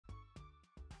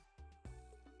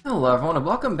Hello everyone and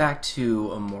welcome back to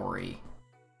OMORI.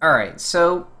 Alright,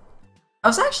 so I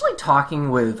was actually talking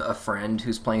with a friend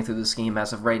who's playing through this game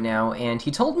as of right now, and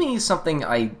he told me something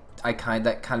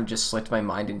that kind of just slipped my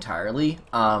mind entirely.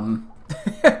 I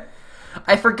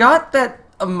forgot that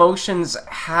emotions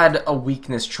had a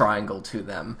weakness triangle to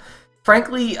them.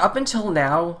 Frankly, up until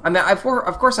now, I mean,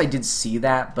 of course I did see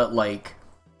that, but like,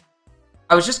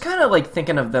 I was just kind of like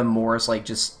thinking of them more as like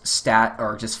just stat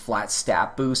or just flat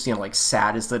stat boost, you know, like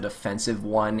sad is the defensive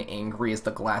one, angry is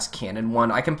the glass cannon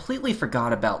one. I completely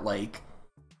forgot about like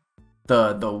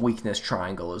the weakness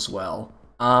triangle as well.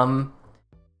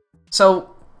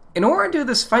 So in order to do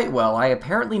this fight well, I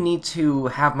apparently need to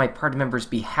have my party members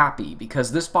be happy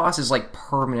because this boss is like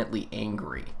permanently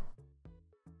angry.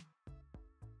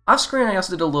 Off screen, I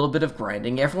also did a little bit of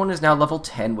grinding. Everyone is now level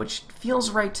 10, which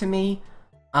feels right to me.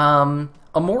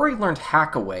 OMORI learned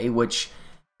Hackaway, which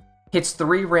hits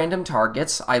 3 random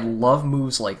targets. I love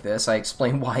moves like this. I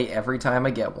explain why every time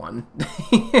I get one.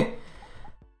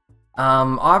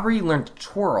 Aubrey learned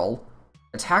Twirl,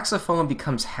 attacks a foe and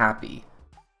becomes happy.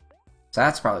 So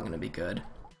that's probably going to be good.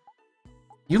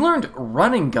 You learned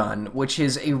Running Gun, which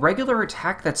is a regular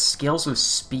attack that scales with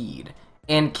speed.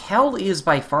 And Kel is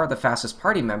by far the fastest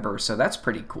party member, so that's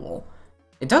pretty cool.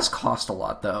 It does cost a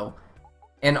lot, though.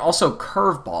 And also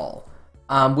Curveball,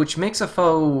 which makes a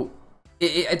foe...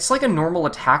 It's like a normal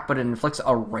attack, but it inflicts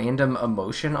a random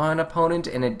emotion on an opponent,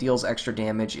 and it deals extra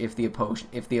damage if the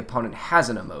opponent has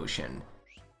an emotion.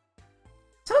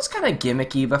 Sounds kind of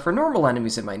gimmicky, but for normal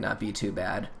enemies it might not be too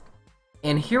bad.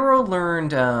 And Hero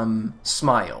learned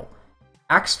Smile.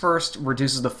 Axe First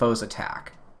reduces the foe's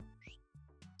attack.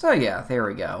 So yeah, there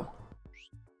we go.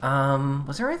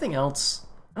 Was there anything else?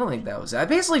 I don't think that was it. I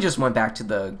basically just went back to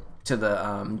the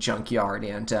junkyard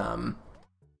and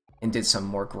did some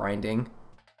more grinding.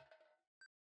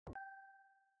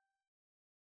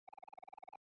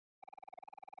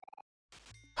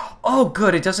 Oh,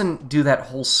 good, it doesn't do that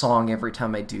whole song every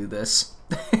time I do this.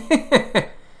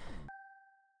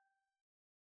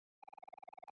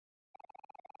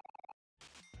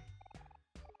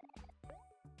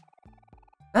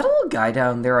 That little guy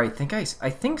down there, I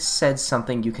think said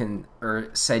something you can, or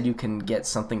said you can get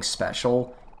something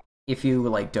special if you,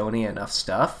 like, donate enough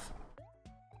stuff.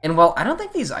 And while I don't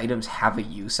think these items have a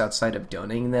use outside of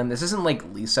donating them, this isn't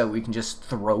like Lisa where you can just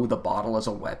throw the bottle as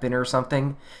a weapon or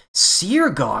something. Seer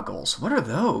Goggles, what are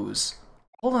those?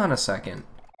 Hold on a second.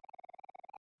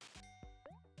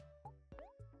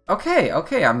 Okay,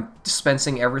 I'm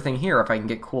dispensing everything here if I can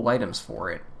get cool items for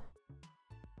it.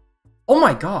 Oh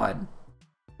my god.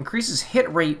 Increases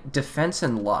hit rate, defense,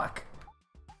 and luck.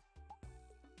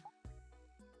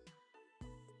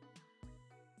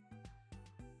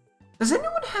 Does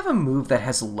anyone have a move that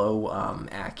has low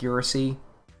accuracy?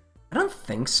 I don't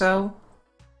think so.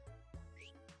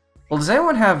 Well, does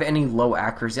anyone have any low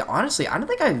accuracy? Honestly, I don't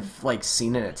think I've like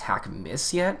seen an attack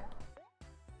miss yet.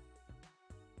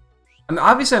 I mean,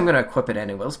 obviously I'm gonna equip it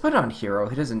anyway. Let's put it on Hero.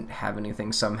 He doesn't have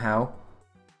anything somehow.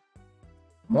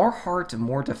 More heart,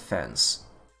 more defense.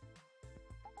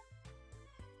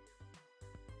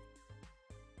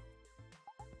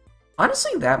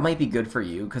 Honestly, that might be good for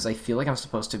you, because I feel like I'm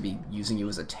supposed to be using you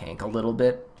as a tank a little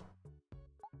bit.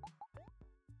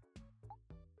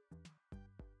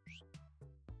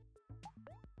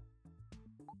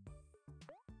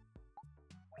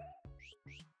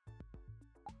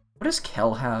 What does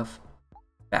Kel have?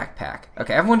 Backpack.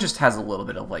 Okay, everyone just has a little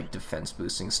bit of, like, defense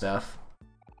boosting stuff.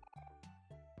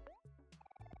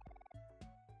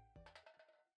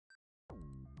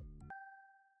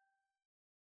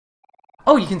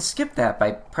 Oh, you can skip that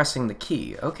by pressing the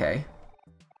key. Okay.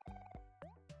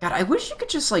 God, I wish you could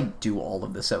just, like, do all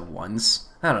of this at once.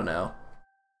 I don't know.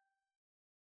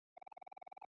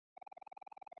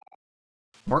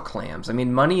 More clams. I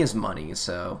mean, money is money,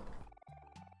 so...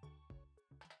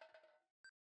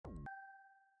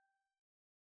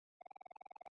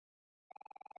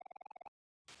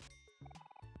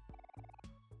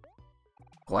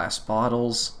 Glass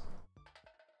bottles.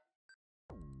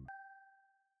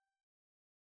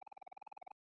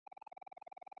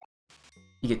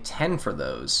 You get 10 for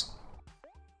those.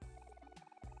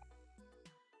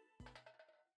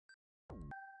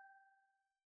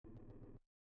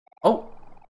 Oh!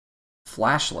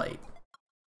 Flashlight.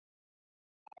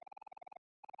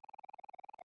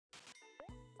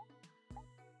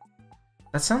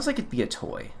 That sounds like it'd be a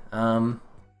toy.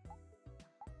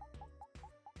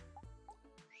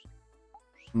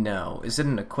 No. Is it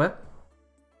an equip?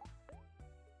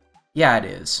 Yeah, it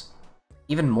is.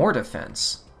 Even more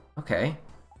defense. Okay.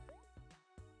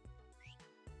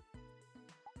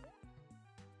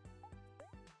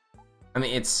 I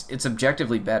mean, it's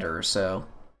objectively better, so...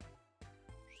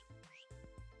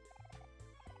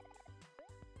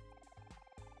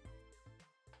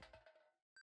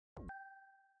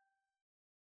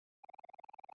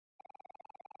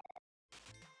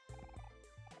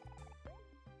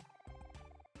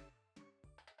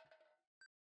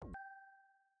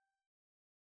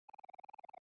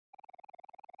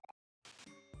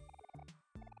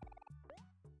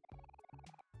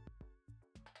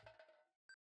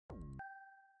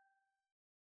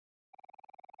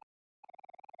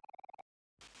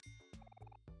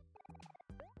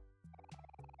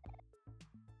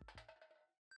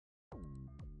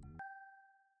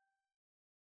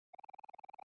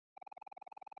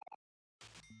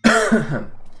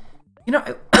 You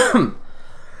know,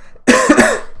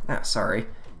 sorry.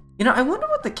 You know, I wonder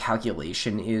what the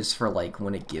calculation is for, like,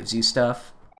 when it gives you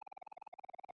stuff.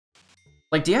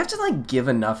 Like, do you have to, like, give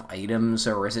enough items,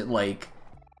 or is it, like,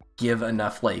 give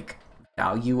enough, like,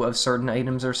 value of certain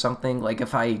items or something? Like,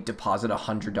 if I deposit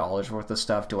 $100 worth of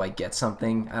stuff, do I get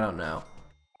something? I don't know.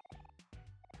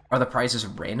 Are the prices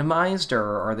randomized,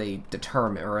 or are they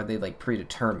determined, or are they, like,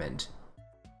 predetermined?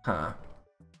 Huh.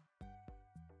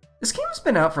 This game's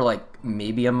been out for, like,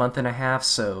 maybe a month and a half,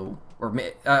 so... Or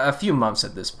a few months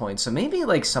at this point, so maybe,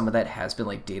 like, some of that has been,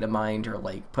 like, data mined or,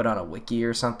 like, put on a wiki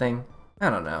or something.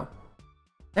 I don't know.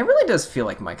 That really does feel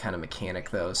like my kind of mechanic,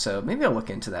 though, so maybe I'll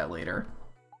look into that later.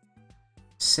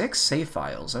 6 save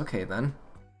files, okay then.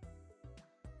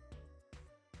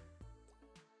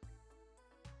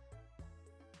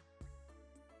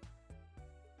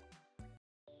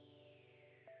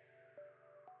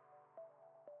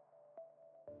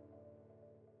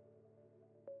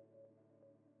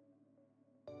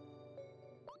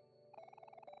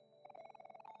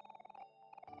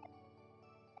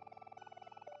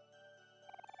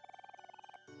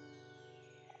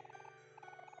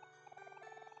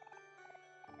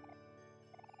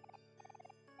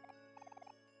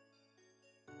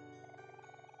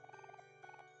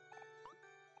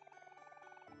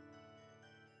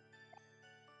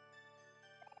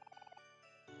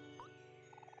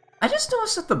 I just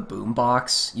noticed that the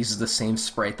boombox uses the same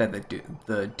sprite that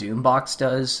the Doombox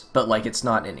does, but, like, it's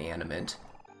not inanimate.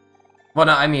 Well,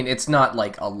 no, I mean, it's not,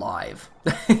 like, alive.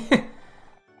 That's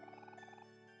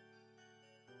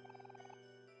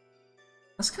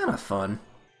kind of fun.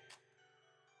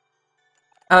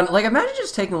 Like, imagine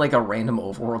just taking, like, a random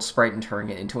overworld sprite and turning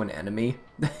it into an enemy.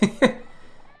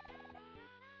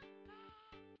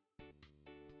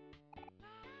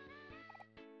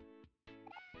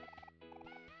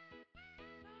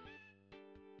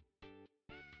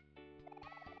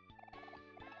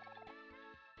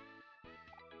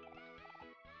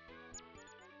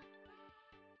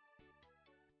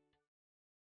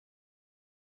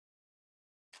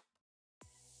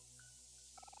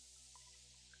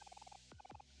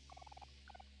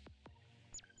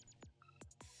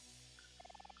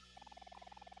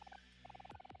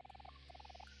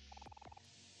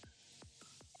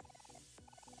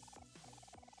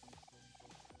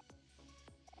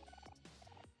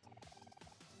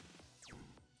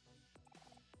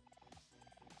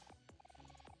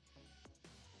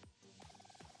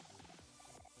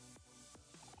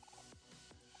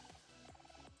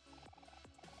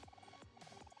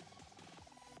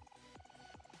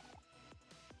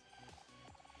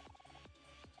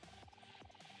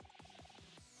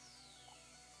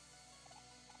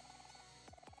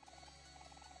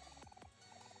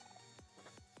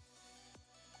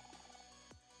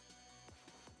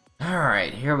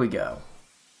 Alright, here we go.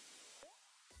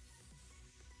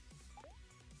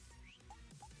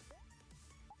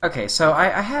 Okay, so I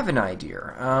have an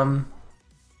idea.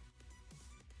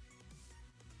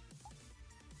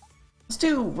 Let's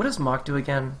do... What does Mach do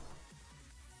again?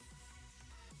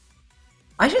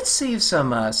 I should save some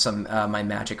my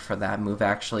magic for that move,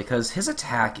 actually, because his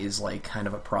attack is, like, kind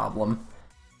of a problem.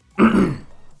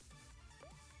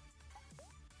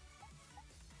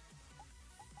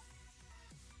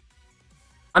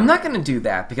 I'm not going to do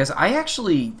that, because I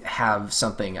actually have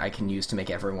something I can use to make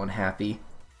everyone happy.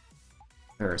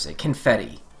 Where is it?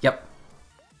 Confetti. Yep.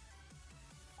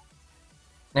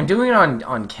 I'm doing it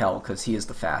on Kel, because he is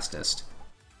the fastest.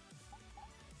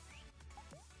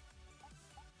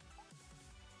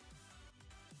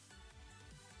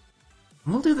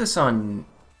 We'll do this on...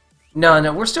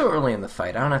 No, we're still early in the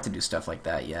fight. I don't have to do stuff like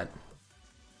that yet.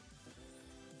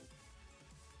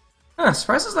 Huh,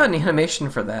 surprised there's not an animation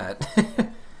for that.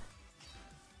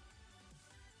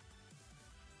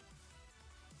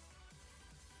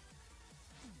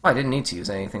 Oh, I didn't need to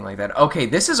use anything like that. Okay,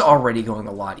 this is already going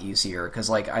a lot easier, because,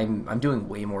 like, I'm doing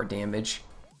way more damage.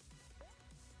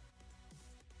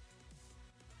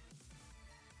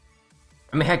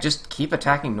 I mean, heck, just keep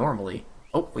attacking normally.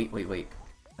 Oh, wait, wait, wait.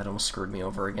 That almost screwed me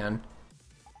over again.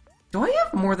 Do I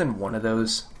have more than one of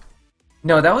those?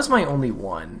 No, that was my only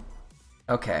one.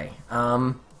 Okay,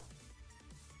 I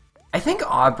think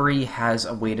Aubrey has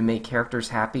a way to make characters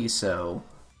happy, so...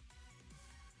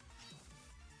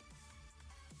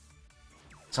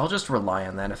 So I'll just rely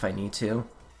on that if I need to.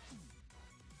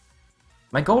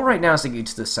 My goal right now is to get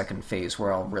to the second phase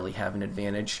where I'll really have an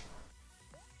advantage.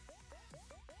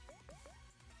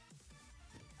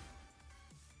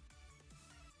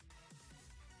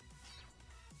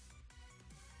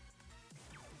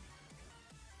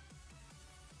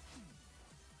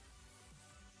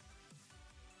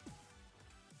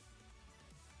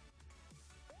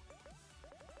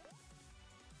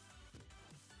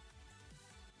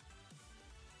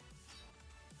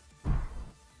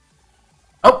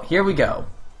 Oh, here we go.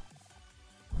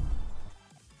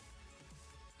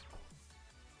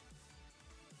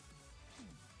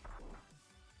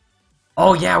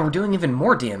 Oh yeah, we're doing even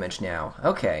more damage now.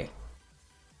 Okay.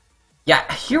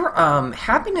 Yeah, here,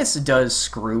 happiness does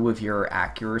screw with your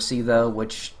accuracy, though,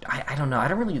 which, I don't know, I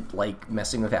don't really like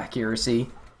messing with accuracy.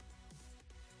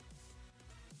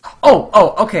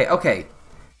 Oh, okay, okay.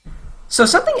 So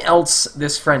something else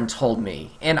this friend told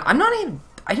me, and I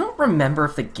don't remember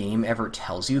if the game ever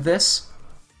tells you this.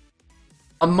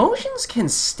 Emotions can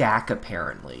stack,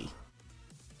 apparently.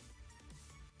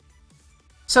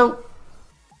 So,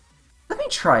 let me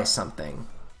try something.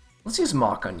 Let's use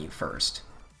Mock on you first.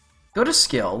 Go to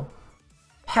Skill,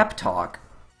 Pep Talk,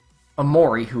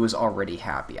 OMORI, who is already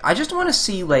happy. I just want to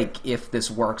see, like, if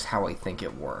this works how I think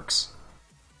it works.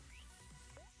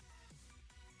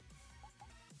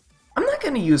 I'm not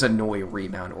going to use Annoy,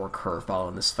 Rebound, or Curveball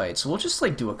in this fight, so we'll just,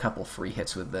 like, do a couple free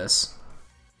hits with this.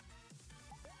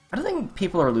 I don't think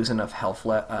people are losing enough health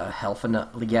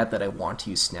yet that I want to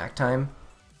use Snack Time.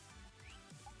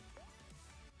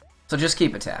 So just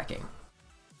keep attacking.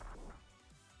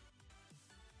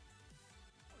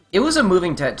 It was a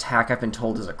moving to attack I've been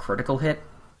told is a critical hit.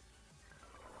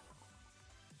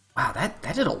 Wow, that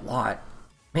did a lot.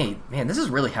 Man, this is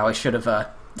really how I should have,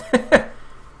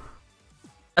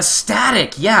 A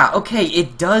static! Yeah, okay,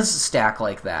 it does stack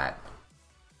like that.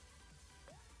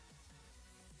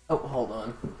 Oh, hold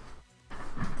on.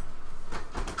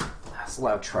 That's a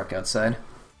loud truck outside.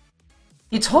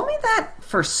 He told me that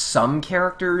for some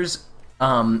characters,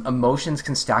 emotions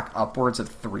can stack upwards of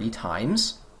 3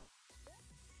 times.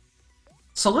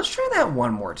 So let's try that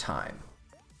one more time.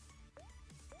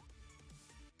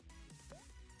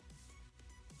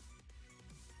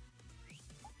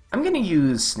 I'm gonna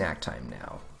use Snack Time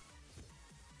now.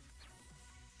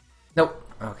 Nope.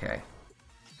 Okay.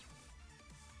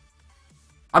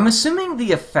 I'm assuming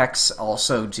the effects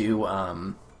also do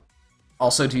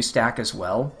stack as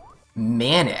well.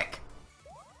 Manic.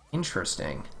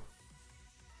 Interesting.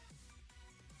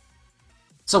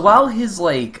 So while his,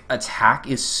 like, attack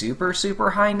is super, super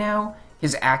high now,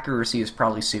 his accuracy is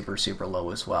probably super, super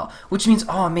low as well. Which means,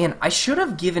 oh man, I should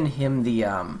have given him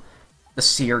the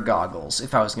seer goggles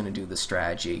if I was going to do the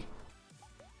strategy.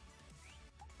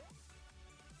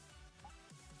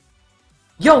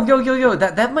 Yo,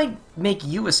 that might make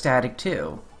you a static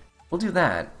too. We'll do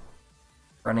that.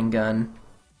 Running gun.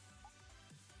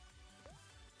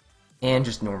 And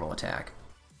just normal attack.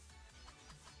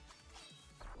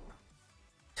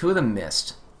 2 of them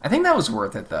missed. I think that was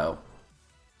worth it, though.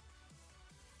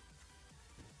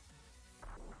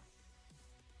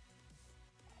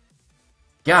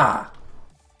 Yeah.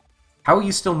 How are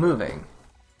you still moving?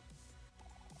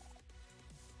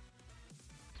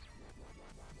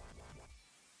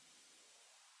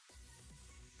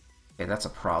 Okay, that's a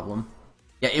problem.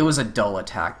 Yeah, it was a dull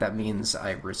attack. That means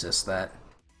I resist that.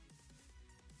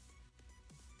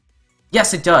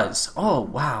 Yes, it does! Oh,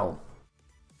 wow.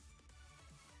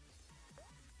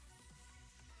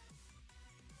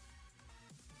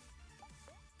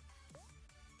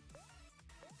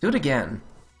 Do it again.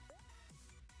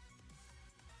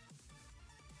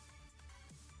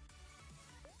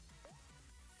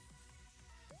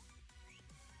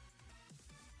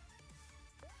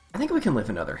 I think we can live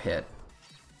another hit.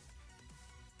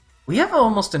 We have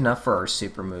almost enough for our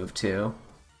super move, too.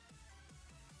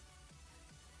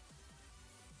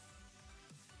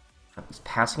 He's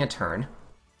passing a turn.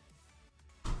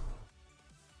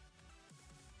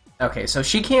 Okay, so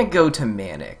she can't go to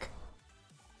Manic.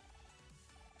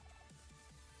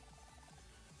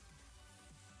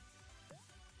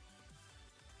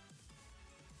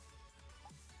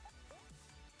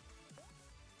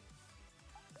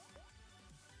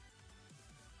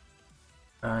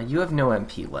 You have no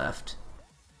MP left.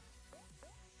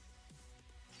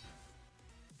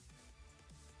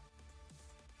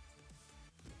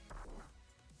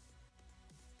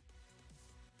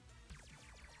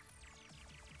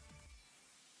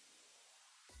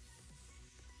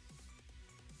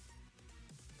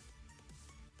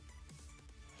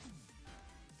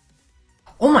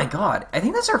 Oh my god, I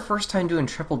think that's our first time doing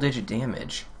triple-digit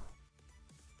damage.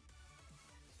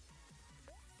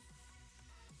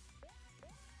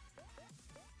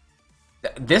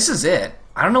 This is it.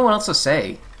 I don't know what else to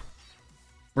say.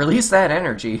 Release that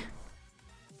energy.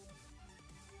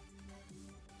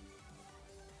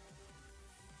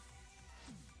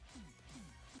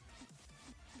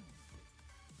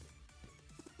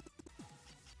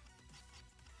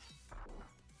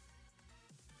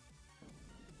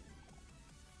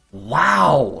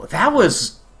 Wow, that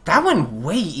went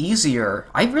way easier.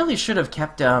 I really should have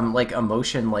kept like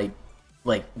emotion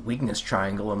like weakness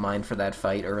triangle in mind for that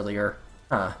fight earlier.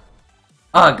 Huh.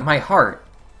 Ugh, my heart.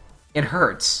 It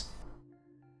hurts.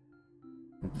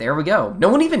 There we go. No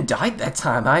one even died that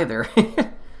time either.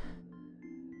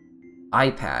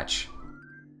 Eye patch.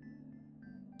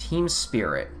 Team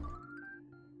spirit.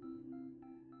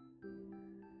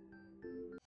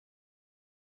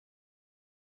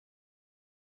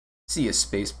 See ya,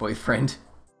 space boyfriend.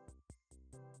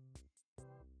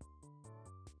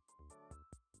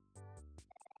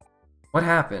 What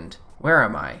happened? Where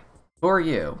am I? Who are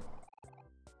you?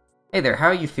 Hey there, how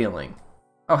are you feeling?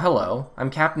 Oh, hello. I'm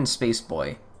Captain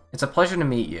Spaceboy. It's a pleasure to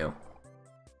meet you.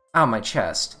 Ow, my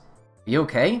chest. Are you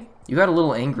okay? You got a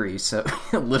little angry, so...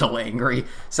 a little angry.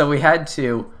 So we had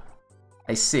to...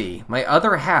 I see. My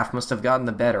other half must have gotten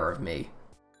the better of me.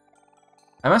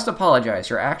 I must apologize.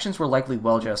 Your actions were likely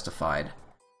well justified.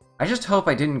 I just hope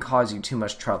I didn't cause you too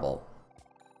much trouble.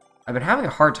 I've been having a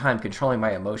hard time controlling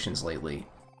my emotions lately.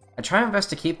 I try my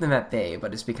best to keep them at bay,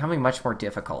 but it's becoming much more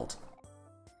difficult.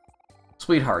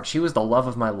 Sweetheart, she was the love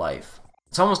of my life.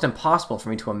 It's almost impossible for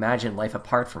me to imagine life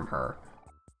apart from her.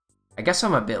 I guess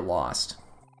I'm a bit lost.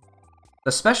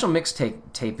 The special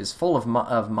mixtape is full of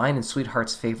mine and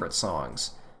Sweetheart's favorite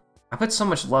songs. I put so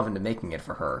much love into making it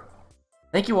for her.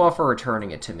 Thank you all for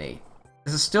returning it to me.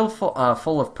 This is still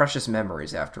full of precious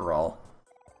memories, after all.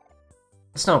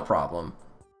 It's no problem.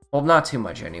 Well, not too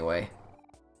much, anyway.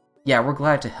 Yeah, we're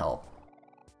glad to help.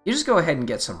 You just go ahead and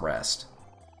get some rest.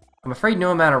 I'm afraid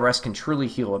no amount of rest can truly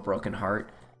heal a broken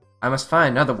heart. I must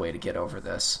find another way to get over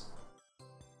this.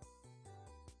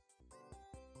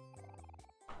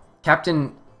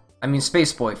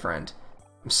 Space Boyfriend.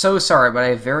 I'm so sorry, but I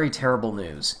have very terrible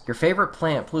news. Your favorite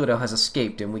planet, Pluto, has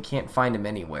escaped and we can't find him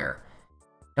anywhere.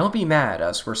 Don't be mad at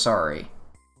us, we're sorry.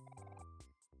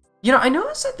 You know, I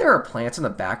noticed that there are plants in the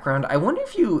background. I wonder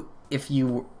if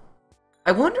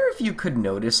you could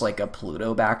notice, like, a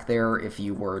Pluto back there if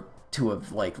you were to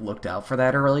have, like, looked out for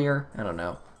that earlier. I don't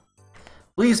know.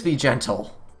 Please be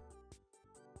gentle.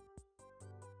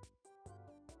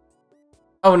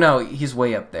 Oh no, he's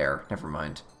way up there. Never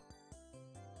mind.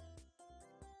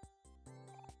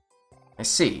 I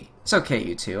see. It's okay,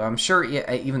 you two. I'm sure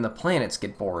even the planets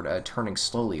get bored turning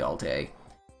slowly all day.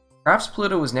 Perhaps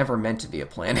Pluto was never meant to be a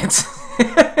planet.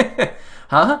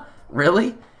 Huh?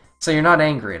 Really? So you're not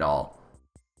angry at all?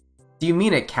 Do you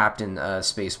mean it, Captain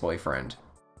Space Boyfriend?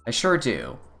 I sure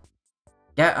do.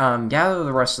 Gather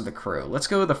the rest of the crew. Let's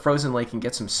go to the frozen lake and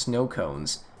get some snow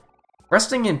cones.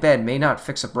 Resting in bed may not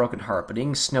fix a broken heart, but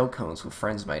eating snow cones with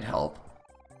friends might help.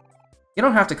 You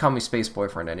don't have to call me Space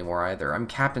Boyfriend anymore either. I'm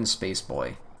Captain Space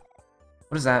Boy.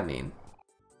 What does that mean?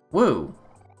 Woo!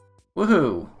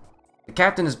 Woohoo! The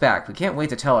captain is back. We can't wait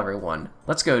to tell everyone.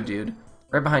 Let's go, dude.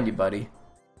 Right behind you, buddy.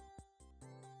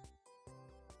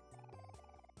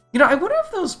 You know, I wonder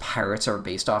if those pirates are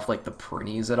based off, like, the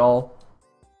Prinnies at all.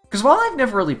 Because while I've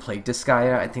never really played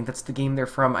Disgaea, I think that's the game they're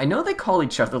from, I know they call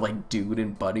each other, like, dude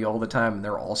and buddy all the time, and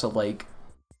they're also, like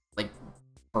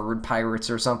bird pirates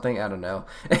or something. I don't know.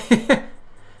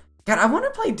 God, I want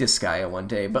to play Disgaea one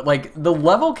day, but, like, the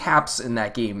level caps in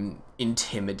that game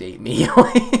intimidate me.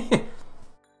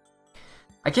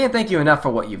 I can't thank you enough for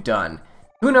what you've done.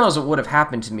 Who knows what would have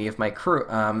happened to me if my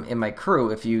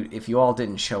crew, if you all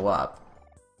didn't show up.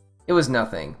 It was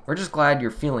nothing. We're just glad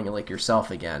you're feeling like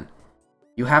yourself again.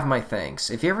 You have my thanks.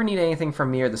 If you ever need anything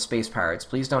from me or the Space Pirates,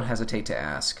 please don't hesitate to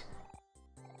ask.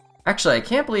 Actually, I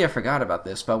can't believe I forgot about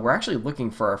this, but we're actually looking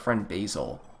for our friend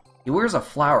Basil. He wears a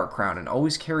flower crown and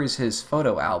always carries his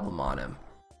photo album on him.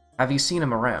 Have you seen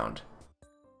him around?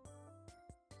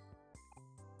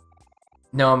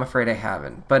 No, I'm afraid I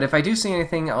haven't. But if I do see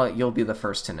anything, you'll be the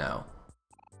first to know.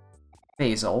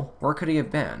 Basil, where could he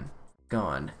have been?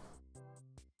 Gone.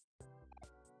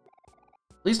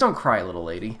 Please don't cry, little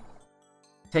lady.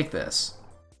 Take this.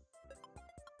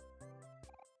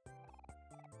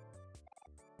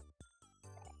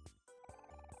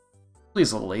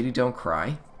 Please, little lady, don't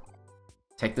cry.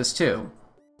 Take this too.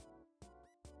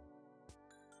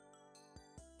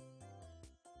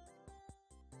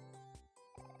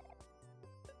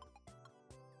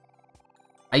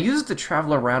 I used it to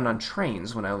travel around on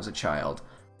trains when I was a child,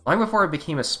 long before I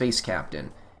became a space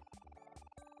captain.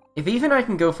 If even I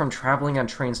can go from traveling on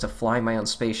trains to flying my own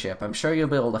spaceship, I'm sure you'll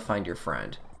be able to find your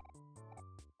friend.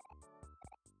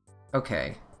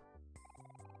 Okay.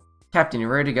 Captain, you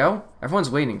ready to go? Everyone's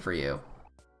waiting for you.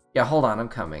 Yeah, hold on, I'm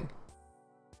coming.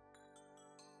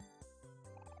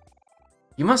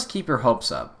 You must keep your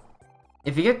hopes up.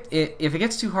 If it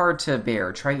gets too hard to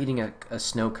bear, try eating a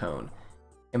snow cone.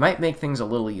 It might make things a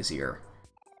little easier.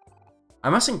 I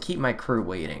mustn't keep my crew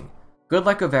waiting. Good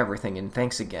luck with everything, and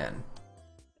thanks again.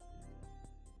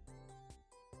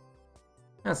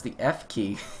 That's the F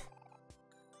key.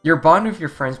 Your bond with your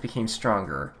friends became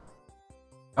stronger.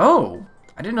 Oh!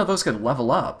 I didn't know those could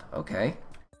level up. Okay.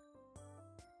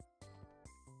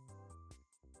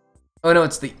 Oh no,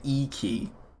 it's the E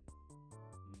key.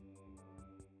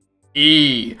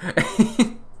 E!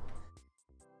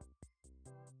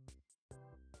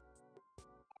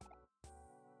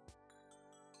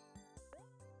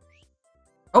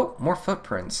 Oh, more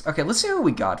footprints. Okay, let's see what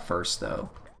we got first, though.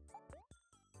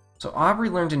 So Aubrey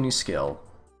learned a new skill.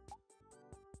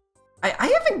 I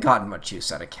haven't gotten much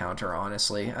use out of counter,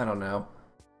 honestly. I don't know.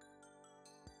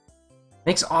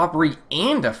 Makes Aubrey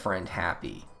and a friend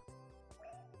happy.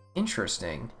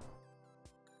 Interesting.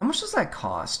 How much does that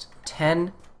cost?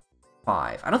 10,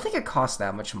 5. I don't think it costs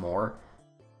that much more.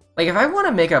 Like, if I want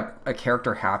to make a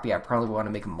character happy, I probably want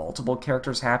to make multiple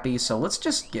characters happy, so let's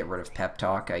just get rid of Pep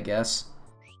Talk, I guess.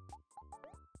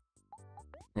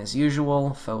 As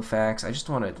usual, faux facts. I just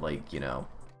want to, like, you know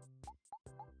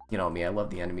me, I love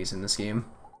the enemies in this game.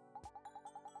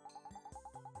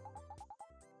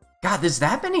 God, there's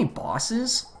that many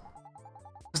bosses?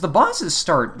 Because the bosses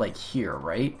start, like, here,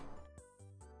 right?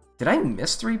 Did I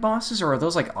miss 3 bosses, or are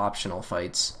those, like, optional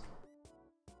fights?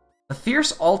 The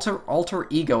fierce alter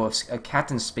ego of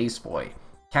Captain Spaceboy,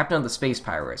 captain of the Space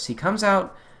Pirates. He comes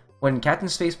out when Captain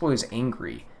Spaceboy is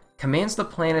angry, commands the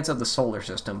planets of the solar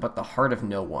system, but the heart of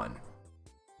no one.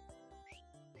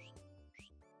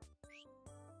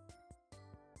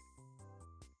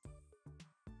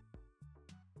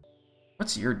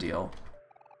 What's your deal?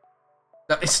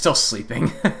 It's still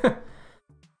sleeping.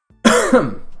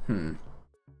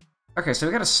 Okay, so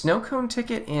we got a snow cone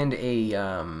ticket and a,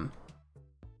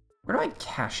 where do I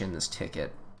cash in this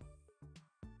ticket?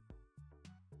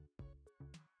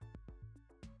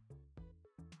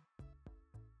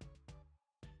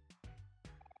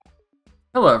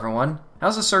 Hello, everyone.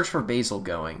 How's the search for Basil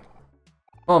going?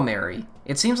 Well, Mary,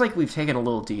 it seems like we've taken a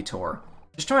little detour.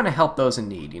 Just trying to help those in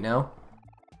need, you know?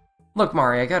 Look,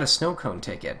 Mari, I got a snow cone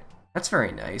ticket. That's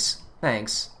very nice.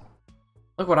 Thanks.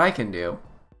 Look what I can do.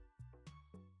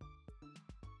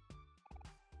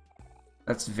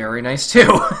 That's very nice,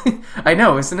 too. I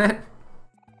know, isn't it?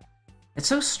 It's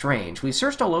so strange. We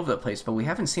searched all over the place, but we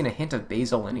haven't seen a hint of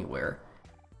Basil anywhere.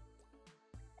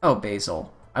 Oh,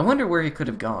 Basil. I wonder where he could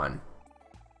have gone.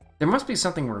 There must be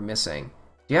something we're missing.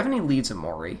 Do you have any leads,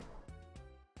 OMORI?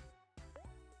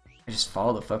 I just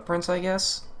follow the footprints, I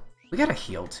guess? We gotta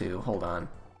heal, too. Hold on.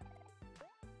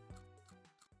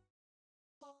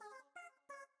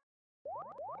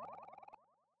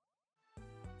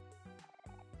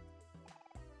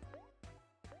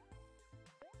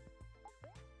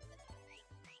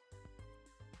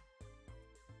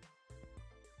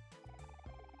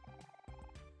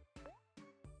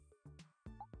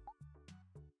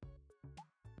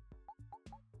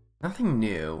 Nothing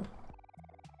new.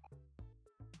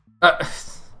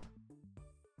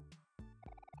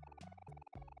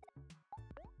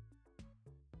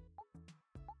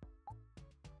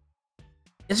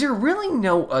 Is there really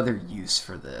no other use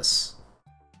for this?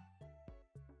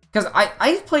 Because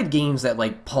I've played games that,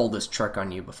 like, pull this trick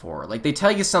on you before. Like, they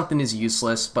tell you something is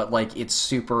useless, but, like, it's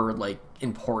super, like,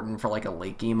 important for, like, a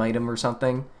late game item or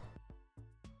something.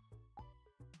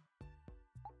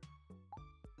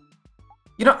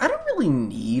 You know, I don't really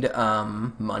need,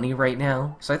 money right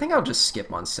now, so I think I'll just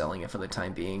skip on selling it for the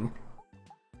time being.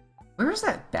 Where is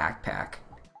that backpack?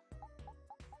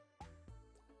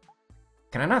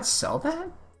 Can I not sell that?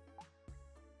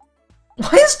 Why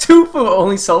does Tufu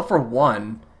only sell for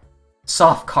 1?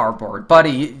 Soft cardboard.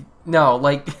 Buddy, no,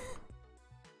 like...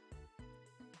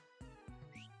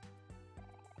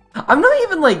 I'm not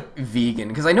even, like, vegan,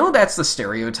 because I know that's the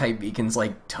stereotype vegans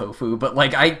like tofu, but,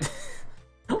 like,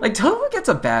 like, tofu gets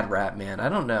a bad rap, man. I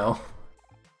don't know.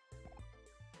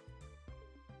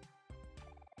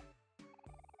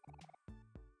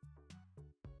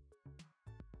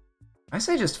 I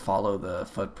say just follow the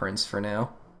footprints for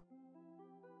now.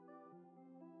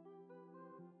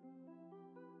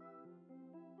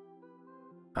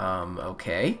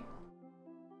 Okay.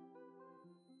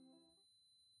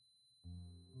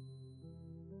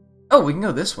 Oh, we can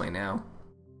go this way now.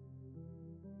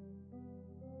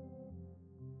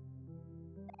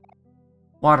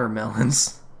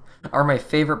 Watermelons are my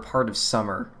favorite part of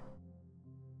summer.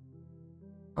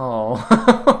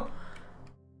 Oh.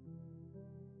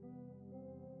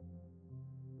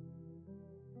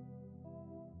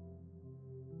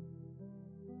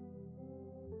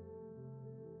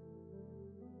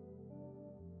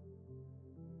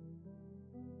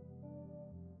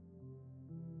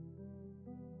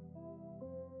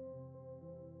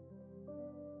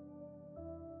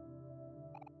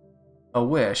 A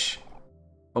wish.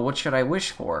 But what should I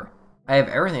wish for? I have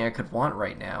everything I could want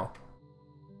right now.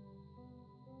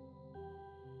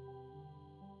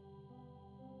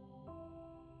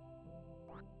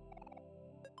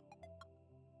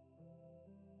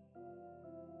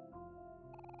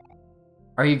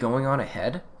 Are you going on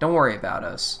ahead? Don't worry about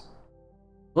us.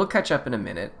 We'll catch up in a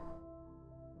minute.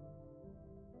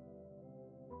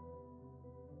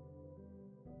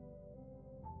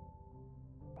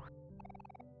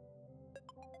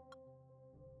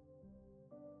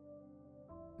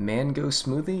 Mango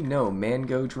smoothie? No,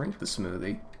 mango drink the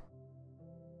smoothie.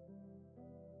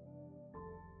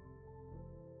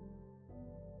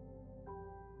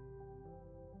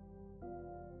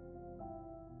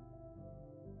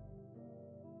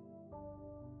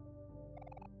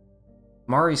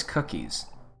 Mari's cookies.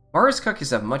 Mari's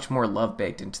cookies have much more love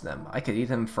baked into them. I could eat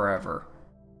them forever.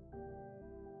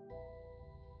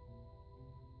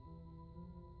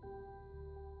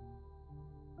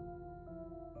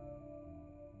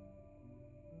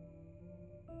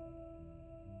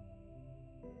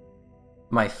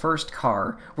 My first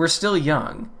car. We're still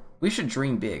young. We should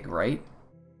dream big, right?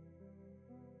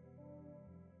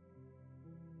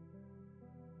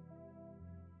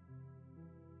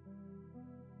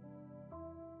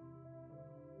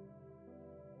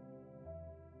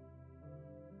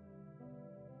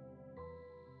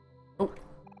 Oh.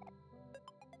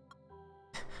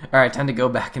 Alright, time to go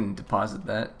back and deposit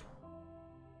that.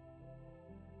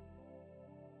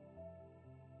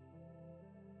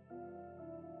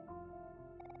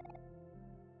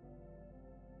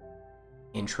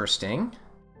 Interesting.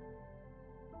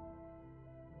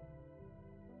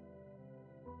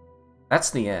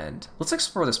 That's the end. Let's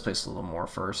explore this place a little more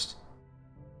first.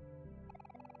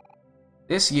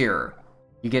 This year,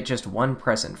 you get just one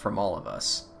present from all of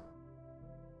us.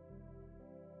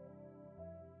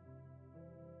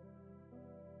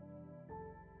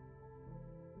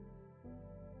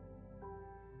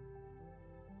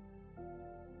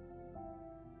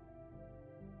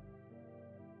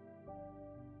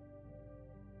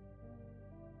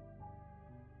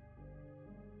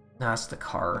 That's the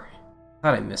car.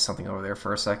 Thought I missed something over there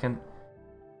for a second.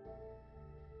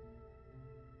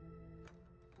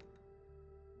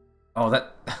 Oh,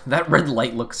 that red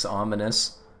light looks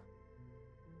ominous.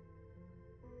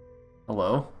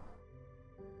 Hello?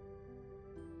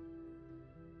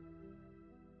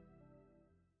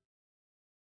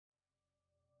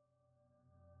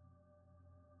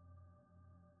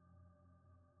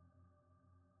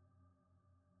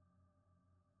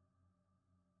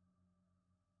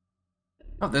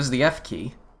 Oh, there's the F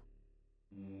key.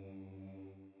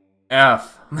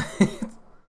 F.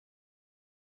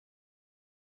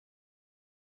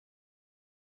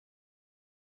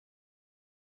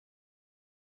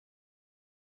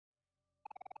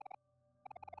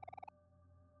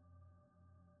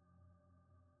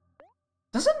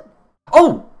 Doesn't...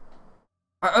 Oh!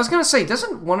 I was gonna say,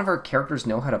 doesn't one of our characters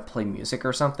know how to play music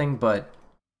or something, but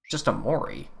just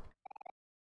OMORI?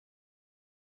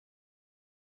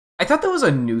 I thought there was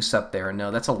a noose up there.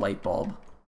 No, that's a light bulb.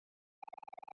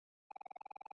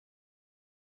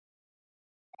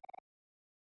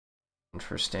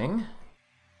 Interesting.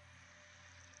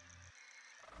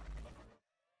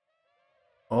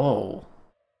 Oh.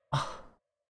 Oh,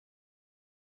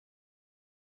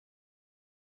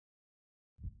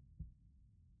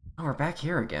 we're back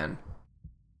here again.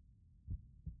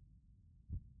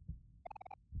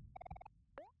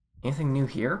 Anything new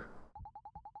here?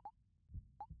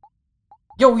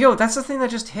 Yo, that's the thing that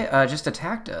just just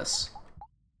attacked us.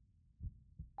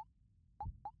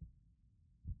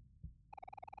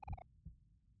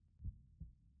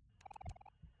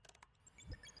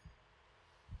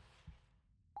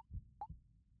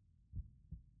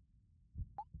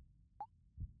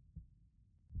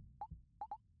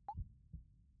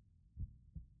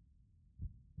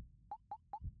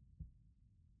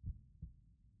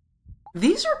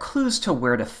 These are clues to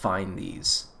where to find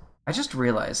these. I just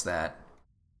realized that.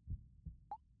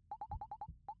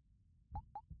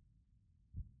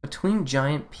 Between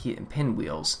giant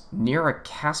pinwheels, near a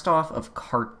cast-off of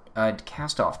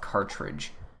cast off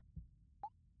cartridge.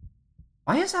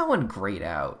 Why is that one grayed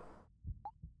out?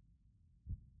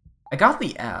 I got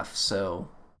the F, so...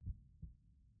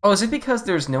 Oh, is it because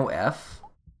there's no F?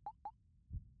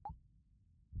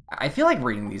 I feel like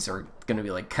reading these are gonna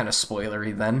be, like, kind of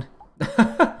spoilery then.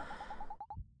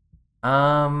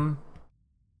 I'm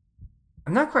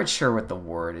not quite sure what the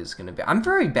word is gonna be. I'm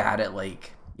very bad at,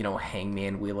 like, you know,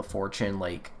 Hangman, Wheel of Fortune,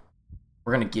 like,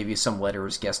 we're gonna give you some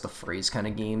letters, guess the phrase kind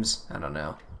of games. I don't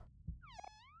know.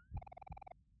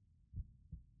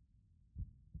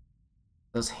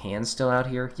 Those hands still out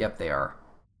here? Yep, they are.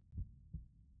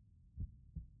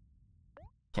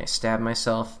 Can I stab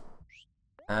myself?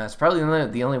 It's probably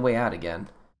the only way out again.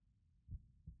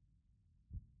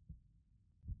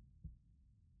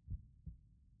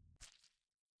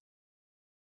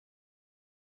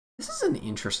 This is an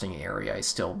interesting area I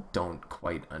still don't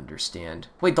quite understand.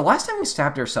 Wait, the last time we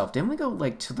stabbed ourselves, didn't we go,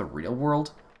 like, to the real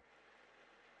world?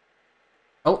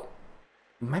 Oh,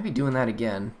 we might be doing that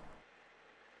again.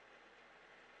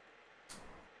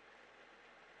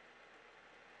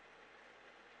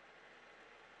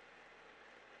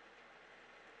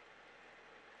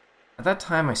 At that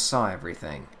time, I saw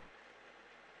everything.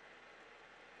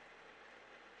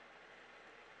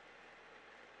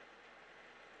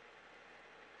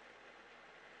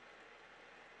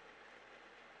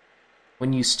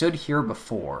 When you stood here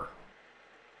before,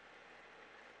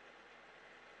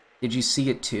 did you see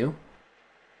it too?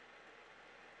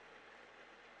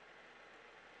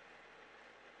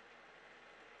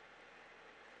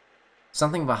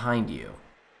 Something behind you.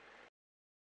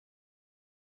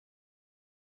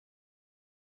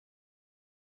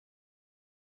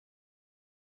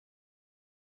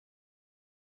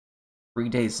 Three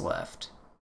days left.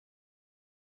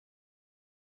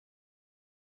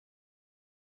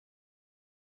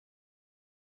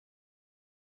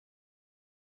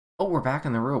 Oh, we're back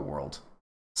in the real world.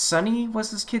 Sunny was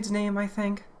this kid's name, I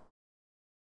think?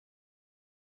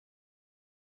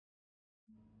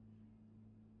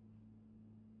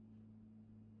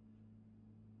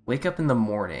 Wake up in the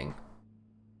morning.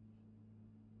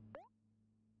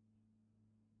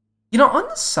 You know, on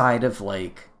the side of,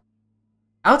 like...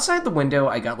 Outside the window,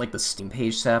 I got, like, the Steam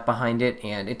page set up behind it,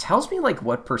 and it tells me, like,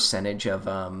 what percentage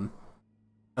of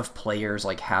players,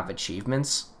 like, have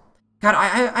achievements. God,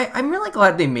 I'm really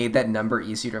glad they made that number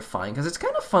easier to find, because it's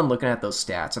kind of fun looking at those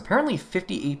stats. Apparently,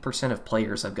 58% of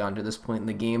players have gotten to this point in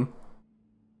the game.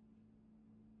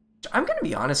 I'm gonna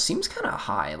be honest, seems kind of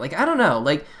high. Like, I don't know,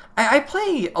 like, I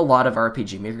play a lot of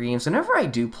RPG Maker games. Whenever I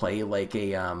do play, like,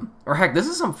 or heck, this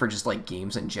is something for just, like,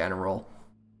 games in general.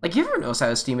 Like, you ever notice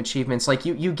how Steam achievements, like,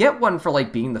 you get one for,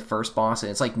 like, being the first boss, and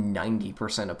it's, like,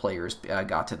 90% of players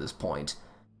got to this point.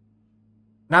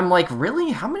 And I'm like,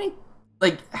 really? How many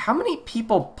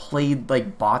people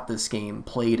bought this game,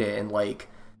 played it, and, like,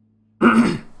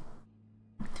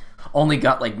 only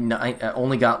got,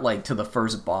 like, to the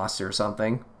first boss or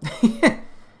something?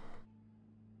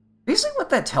 Basically,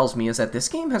 what that tells me is that this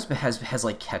game has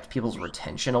like, kept people's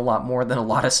retention a lot more than a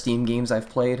lot of Steam games I've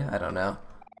played. I don't know.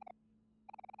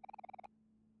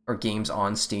 Or games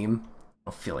on Steam. I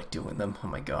don't feel like doing them. Oh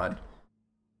my god.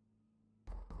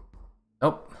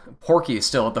 Oh, Porky is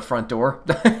still at the front door.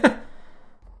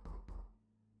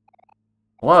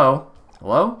 Hello?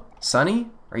 Hello?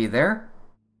 Sunny? Are you there?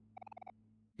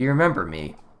 Do you remember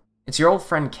me? It's your old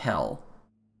friend Kel.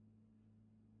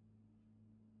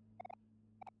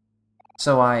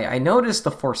 So I noticed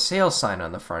the for sale sign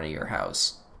on the front of your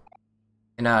house.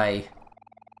 And I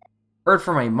heard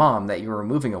from my mom that you were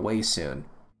moving away soon.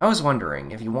 I was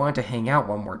wondering if you wanted to hang out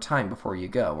one more time before you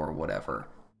go, or whatever.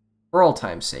 For old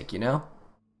time's sake, you know?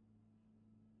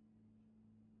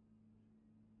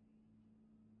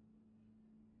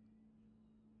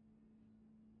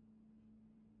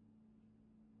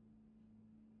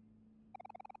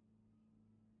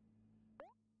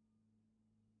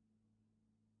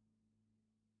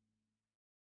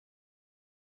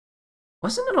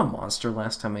 Wasn't it a monster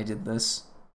last time I did this?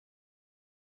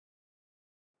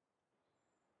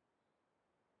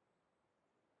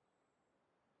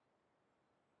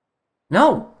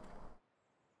 No!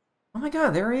 Oh my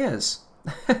god, there he is.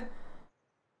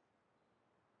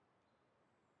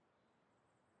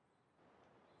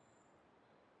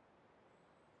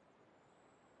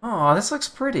 Aw, this looks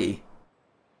pretty.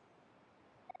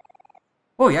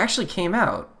 Whoa, he actually came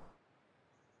out.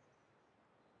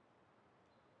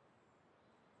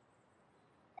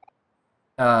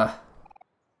 I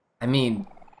mean...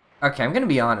 Okay, I'm gonna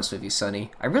be honest with you,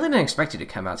 Sonny. I really didn't expect you to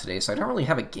come out today, so I don't really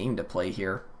have a game to play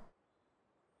here.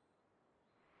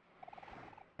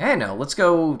 I know, let's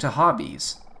go to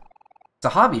hobbies. It's a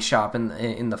hobby shop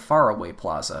in the faraway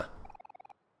plaza.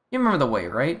 You remember the way,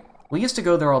 right? We used to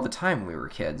go there all the time when we were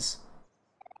kids.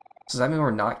 Does that mean we're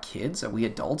not kids? Are we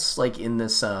adults? Like in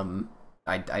this, I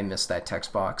missed that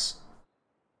text box.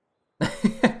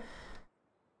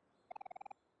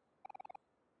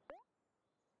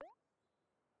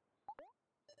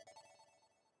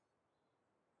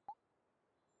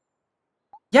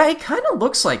 Yeah, it kind of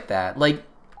looks like that. Like,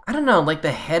 I don't know, like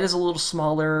the head is a little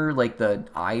smaller, like the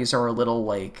eyes are a little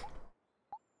like...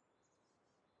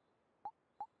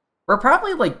 We're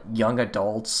probably like young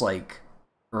adults, like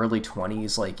early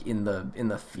 20s, like the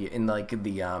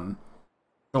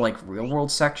like real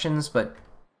world sections, but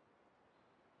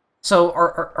so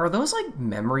are those like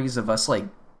memories of us like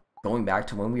going back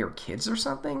to when we were kids or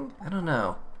something? I don't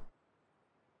know.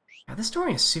 Yeah, this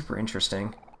story is super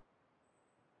interesting.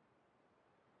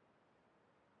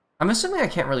 I'm assuming I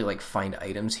can't really, like, find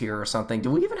items here or something. Do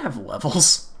we even have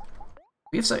levels?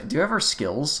 Do you have our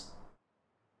skills?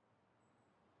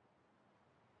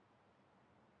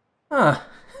 Huh.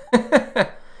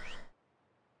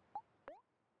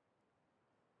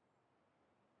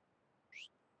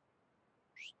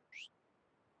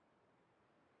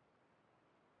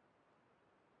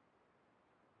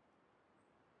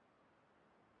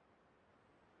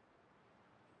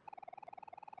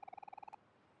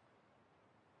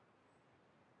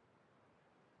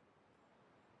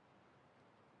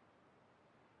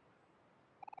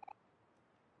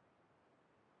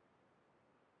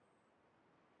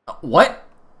 What?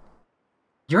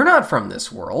 You're not from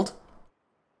this world.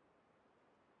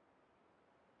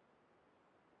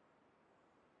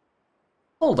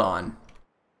 Hold on.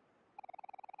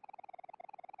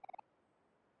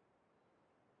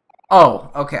 Oh,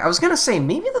 okay. I was gonna say,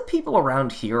 maybe the people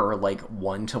around here are, like,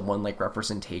 one-to-one, like,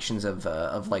 representations of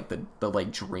like, the,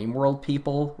 like, dream world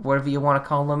people, whatever you want to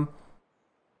call them.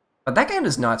 But that guy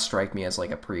does not strike me as,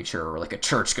 like, a preacher or, like, a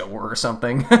churchgoer or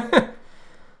something.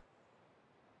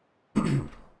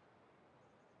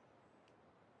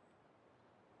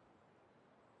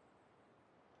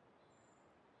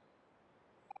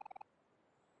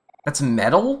 That's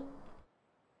metal?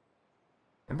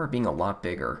 I remember being a lot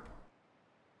bigger.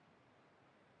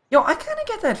 Yo, I kind of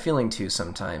get that feeling too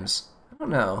sometimes. I don't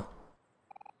know.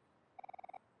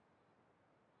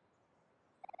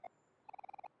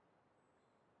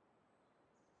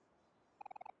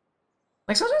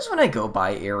 Like, sometimes when I go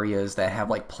by areas that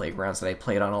have, like, playgrounds that I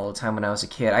played on all the time when I was a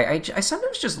kid, I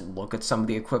sometimes just look at some of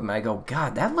the equipment and I go,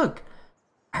 God, that look...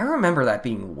 I remember that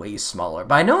being way smaller.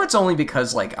 But I know it's only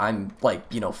because, like, I'm, like,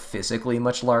 you know, physically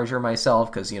much larger myself,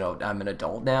 because, you know, I'm an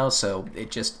adult now, so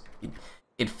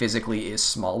it physically is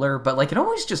smaller, but, like, it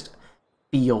always just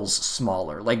feels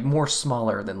smaller. Like, more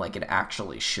smaller than, like, it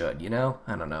actually should, you know?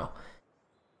 I don't know.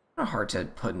 Kind of hard to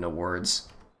put into words.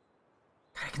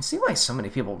 God, I can see why so many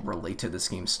people relate to this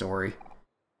game's story.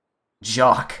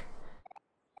 Jock.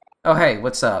 Oh, hey,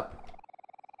 what's up?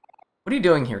 What are you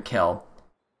doing here, Kel?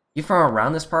 You from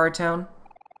around this part of town?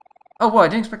 Oh, well, I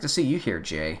didn't expect to see you here,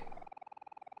 Jay.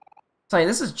 Sonny,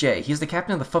 this is Jay. He's the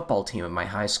captain of the football team at my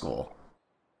high school.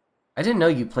 I didn't know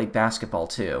you played basketball,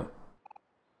 too.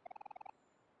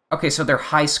 Okay, so they're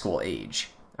high school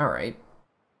age. Alright.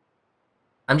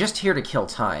 I'm just here to kill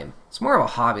time. It's more of a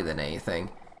hobby than anything.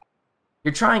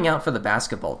 You're trying out for the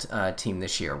basketball team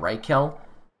this year, right, Kel?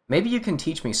 Maybe you can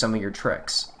teach me some of your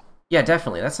tricks. Yeah,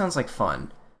 definitely. That sounds like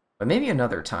fun. But maybe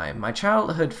another time. My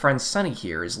childhood friend Sunny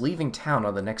here is leaving town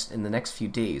in the next few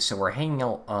days, so we're hanging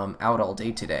out all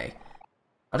day today.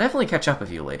 I'll definitely catch up with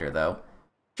you later, though.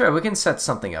 Sure, we can set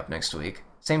something up next week.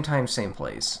 Same time, same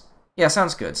place. Yeah,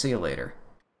 sounds good. See you later.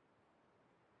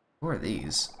 Who are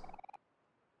these?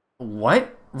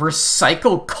 What?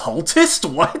 Recycle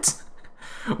cultist? What?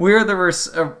 We're the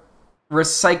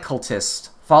recycletists,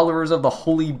 followers of the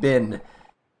holy bin.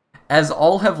 As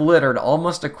all have littered, all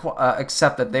must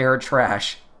accept that they are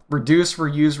trash. Reduce,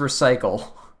 reuse,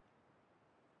 recycle.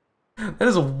 That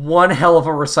is one hell of a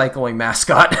recycling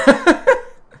mascot.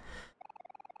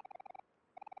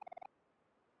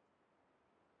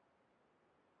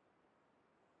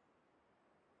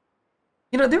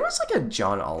 You know, there was like a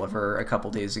John Oliver a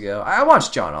couple days ago. I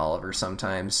watch John Oliver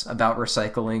sometimes about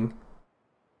recycling.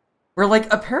 Where,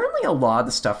 like, apparently a lot of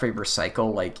the stuff we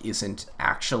recycle, like, isn't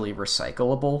actually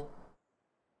recyclable.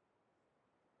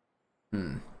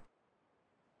 Really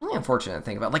unfortunate to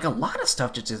think about. Like, a lot of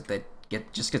stuff just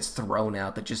gets thrown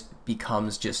out that just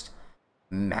becomes just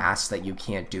mass that you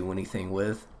can't do anything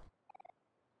with.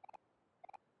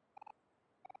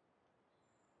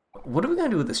 What are we gonna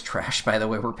do with this trash, by the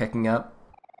way, we're picking up?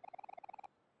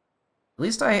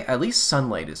 At least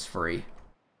sunlight is free.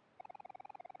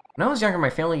 When I was younger, my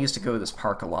family used to go to this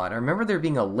park a lot. I remember there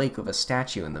being a lake with a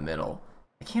statue in the middle.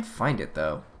 I can't find it,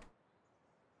 though.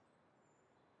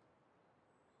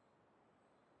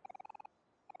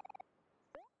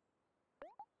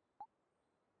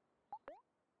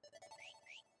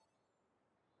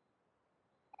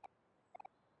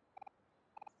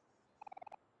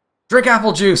 Drink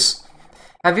apple juice!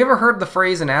 Have you ever heard the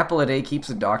phrase, an apple a day keeps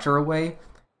the doctor away?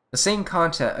 The same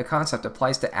concept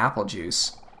applies to apple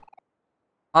juice.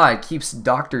 Ah, it keeps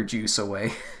doctor juice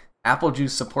away. Apple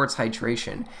juice supports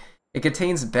hydration. It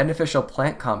contains beneficial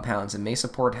plant compounds and may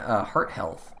support heart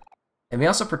health. It may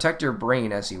also protect your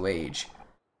brain as you age.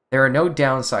 There are no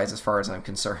downsides as far as I'm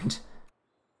concerned.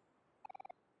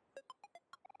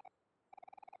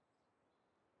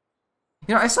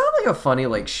 You know, I saw like a funny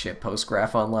like shitpost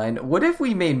graph online. What if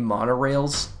we made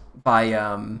monorails by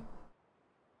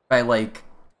like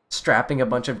strapping a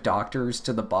bunch of doctors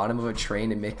to the bottom of a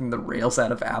train and making the rails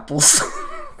out of apples?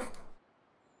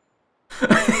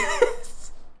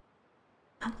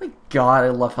 Oh my god, I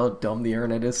love how dumb the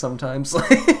internet is sometimes.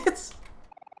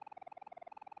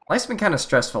 Life's been kind of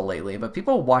stressful lately, but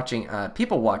people watching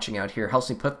out here helps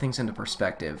me put things into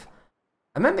perspective.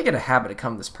 I might make it a habit to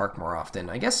come to this park more often.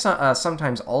 I guess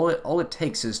sometimes all it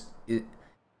takes is to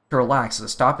relax, to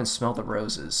stop and smell the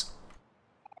roses.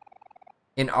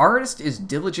 An artist is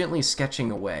diligently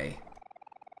sketching away.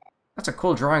 That's a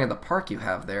cool drawing of the park you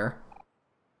have there.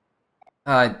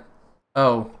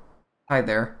 Oh, hi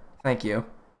there. Thank you.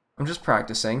 I'm just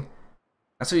practicing.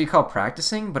 That's what you call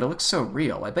practicing? But it looks so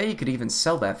real. I bet you could even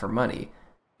sell that for money.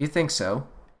 Do you think so?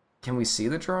 Can we see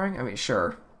the drawing? I mean,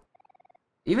 sure.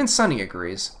 Even Sunny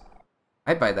agrees.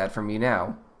 I'd buy that from you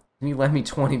now. Can you lend me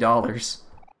 $20?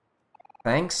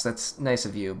 Thanks, that's nice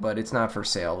of you, but it's not for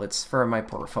sale. It's for my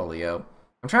portfolio.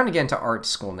 I'm trying to get into art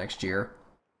school next year.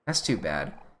 That's too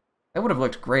bad. That would have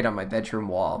looked great on my bedroom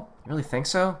wall. You really think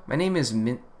so? My name is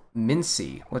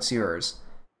Mincy. What's yours?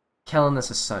 Kellen,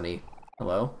 this is Sunny.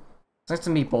 Hello. It's nice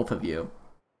to meet both of you.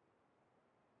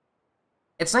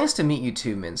 It's nice to meet you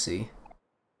too, Mincy.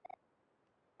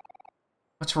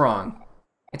 What's wrong?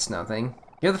 It's nothing.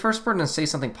 You're the first person to say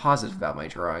something positive about my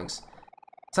drawings.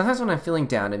 Sometimes when I'm feeling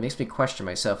down, it makes me question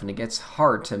myself and it gets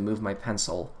hard to move my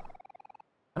pencil.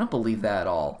 I don't believe that at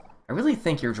all. I really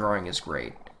think your drawing is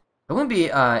great. I wouldn't be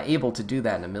able to do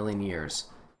that in a million years.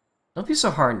 Don't be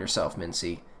so hard on yourself,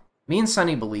 Mincy. Me and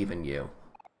Sunny believe in you.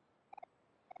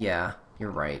 Yeah,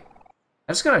 you're right.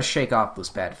 I just gotta shake off those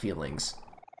bad feelings.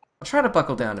 I'll try to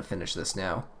buckle down and finish this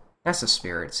now. That's the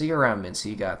spirit. See you around,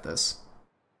 Mincy. You got this.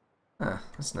 Huh,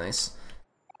 that's nice.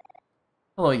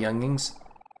 Hello, youngings.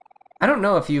 I don't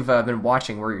know if you've been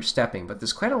watching where you're stepping, but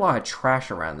there's quite a lot of trash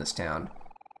around this town.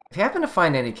 If you happen to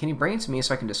find any, can you bring it to me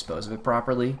so I can dispose of it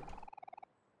properly?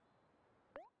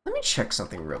 Let me check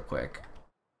something real quick.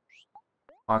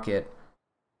 Pocket.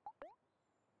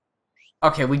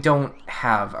 Okay, we don't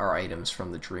have our items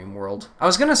from the dream world. I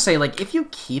was gonna say, like, if you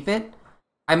keep it,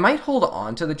 I might hold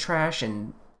on to the trash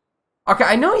and... Okay,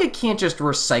 I know you can't just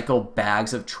recycle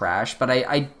bags of trash, but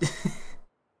I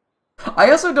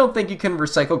I also don't think you can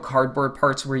recycle cardboard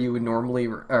parts where you would normally...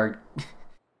 or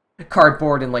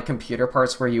cardboard and, like, computer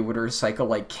parts where you would recycle,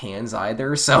 like, cans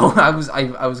either. So I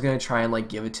was gonna try and, like,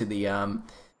 give it to the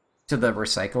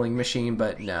recycling machine,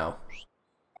 but no.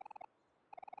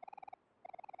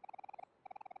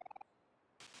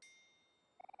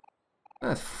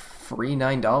 Free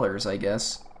 $9, I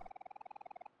guess.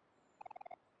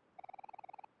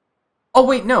 Oh,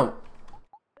 wait, no.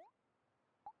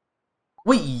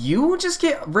 Wait, you just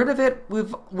get rid of it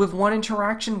with one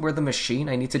interaction where the machine,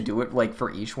 I need to do it, like,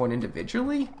 for each one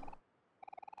individually?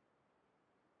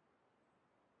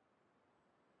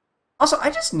 Also, I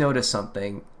just noticed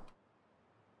something.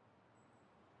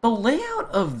 The layout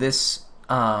of this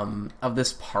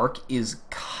park is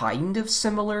kind of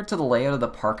similar to the layout of the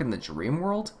park in the Dream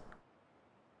World.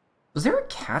 Was there a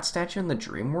cat statue in the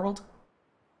Dream World?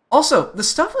 Also, the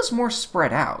stuff was more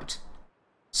spread out.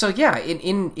 So yeah,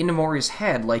 in OMORI's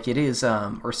head, like it is,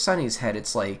 or Sunny's head,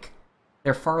 it's like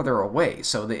they're farther away,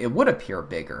 so that it would appear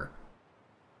bigger.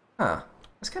 Huh,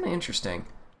 that's kind of interesting.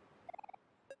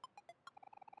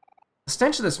 The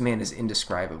stench of this man is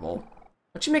indescribable.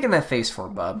 What you making that face for,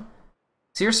 bub?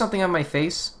 See there's something on my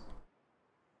face?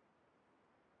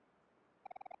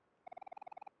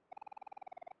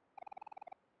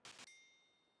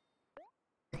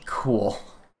 Cool.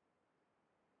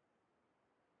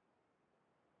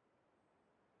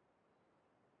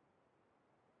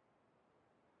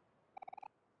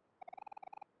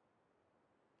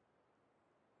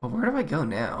 But where do I go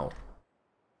now?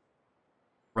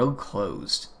 Road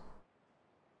closed.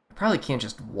 Probably can't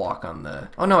just walk on the...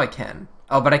 Oh, no, I can.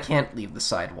 Oh, but I can't leave the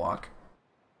sidewalk.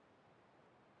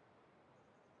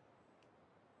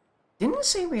 Didn't it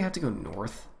say we had to go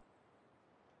north?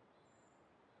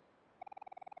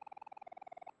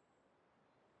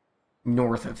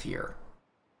 North of here.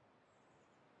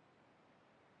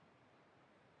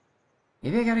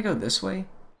 Maybe I gotta go this way?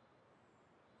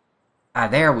 Ah,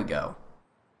 there we go.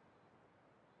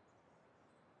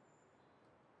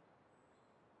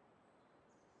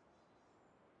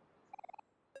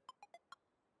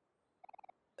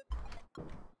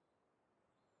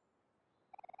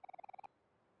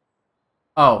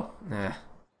 Oh, nah.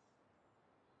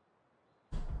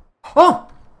 Oh!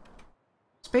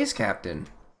 Space Captain.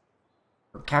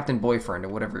 Or Captain Boyfriend, or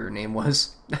whatever your name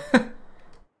was. God,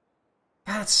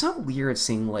 it's so weird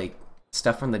seeing, like,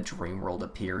 stuff from the dream world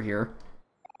appear here.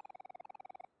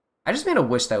 I just made a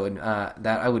wish that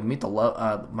I would meet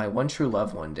the my one true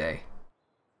love one day.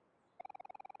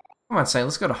 Come on, Sonny,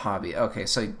 let's go to hobby. Okay,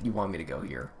 so you want me to go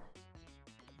here.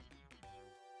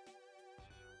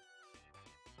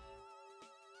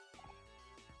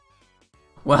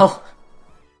 Well,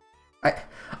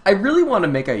 I really want to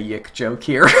make a yick joke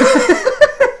here.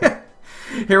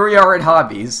 Here we are at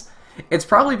hobbies. It's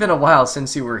probably been a while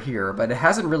since you were here, but it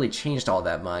hasn't really changed all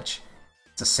that much.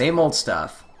 It's the same old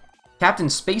stuff. Captain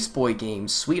Spaceboy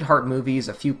games, sweetheart movies,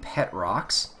 a few pet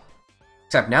rocks.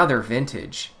 Except now they're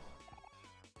vintage.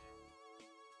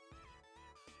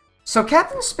 So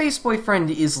Captain Space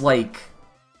Boyfriend is like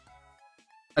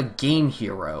a game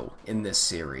hero in this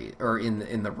series, or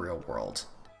in the real world.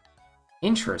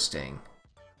 Interesting.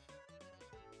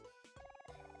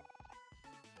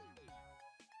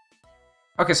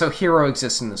 Okay, so Hero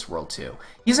exists in this world too.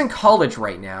 He's in college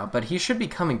right now, but he should be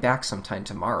coming back sometime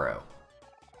tomorrow.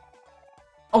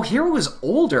 Oh, Hero is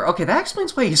older. Okay, that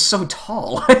explains why he's so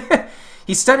tall.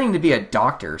 He's studying to be a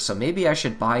doctor, so maybe I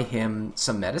should buy him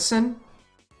some medicine?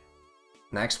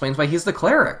 And that explains why he's the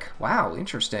cleric. Wow,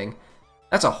 interesting.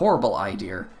 That's a horrible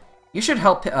idea. You should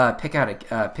help pick out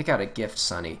a gift,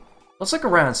 Sonny. Let's look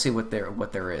around and see what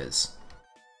there is.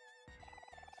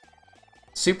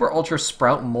 Super Ultra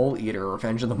Sprout Mole Eater,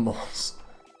 Revenge of the Moles.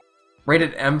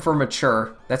 Rated M for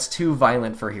mature. That's too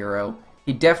violent for Hero.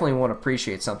 He definitely won't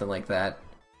appreciate something like that.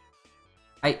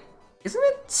 Isn't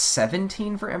it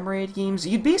 17 for M-rated games?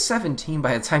 You'd be 17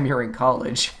 by the time you're in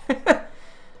college. These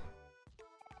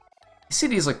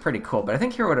CDs look pretty cool, but I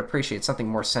think Hero would appreciate something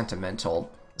more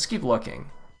sentimental. Let's keep looking.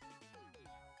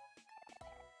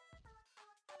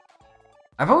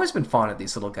 I've always been fond of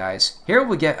these little guys. Hero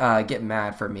would get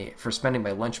mad for me for spending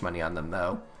my lunch money on them,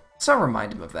 though. So I'll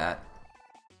remind him of that.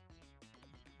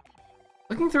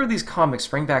 Looking through these comics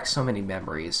bring back so many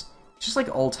memories. Just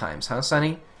like old times, huh,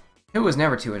 Sonny? Hero was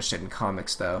never too interested in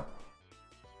comics, though.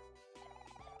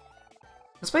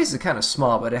 This place is kind of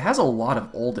small, but it has a lot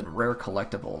of old and rare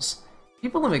collectibles.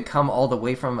 People even come all the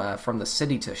way from the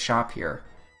city to shop here.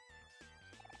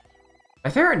 My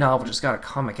favorite novel just got a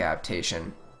comic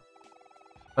adaptation.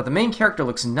 But the main character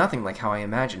looks nothing like how I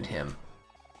imagined him.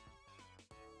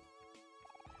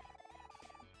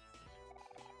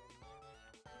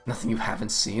 Nothing you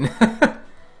haven't seen.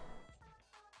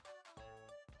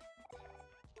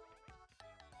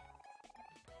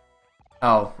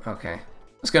 Oh, okay. I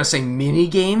was gonna say mini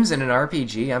games in an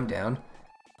RPG, I'm down.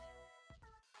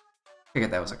 Figured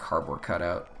that was a cardboard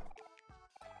cutout.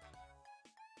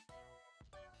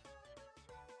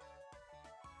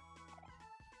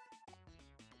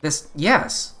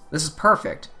 Yes, this is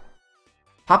perfect.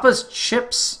 Papa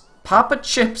Chips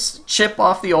chip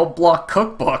off the old block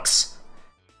cookbooks.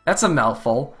 That's a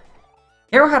mouthful.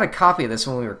 Hero had a copy of this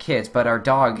when we were kids, but our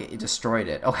dog destroyed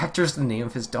it. Oh, Hector's the name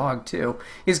of his dog, too.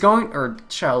 Or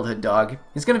childhood dog.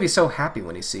 He's gonna be so happy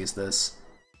when he sees this.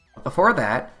 But before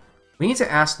that, we need to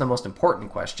ask the most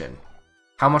important question.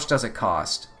 How much does it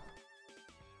cost?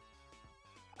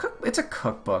 It's a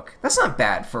cookbook. That's not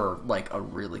bad for, like, a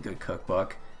really good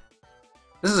cookbook.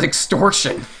 This is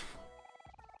extortion.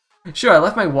 Sure, I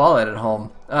left my wallet at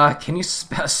home. Can you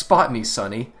spot me,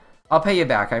 Sonny? I'll pay you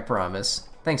back, I promise.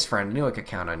 Thanks, friend. I knew I could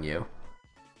count on you.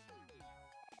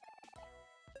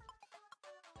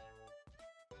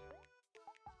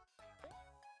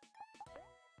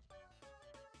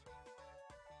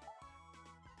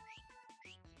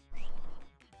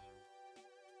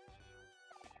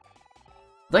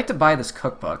 I'd like to buy this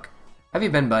cookbook. Have you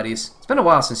been, buddies? It's been a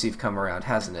while since you've come around,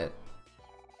 hasn't it?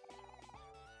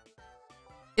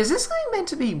 Is this thing meant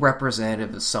to be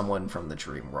representative of someone from the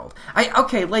dream world?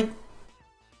 Okay, like...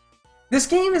 This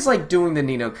game is like doing the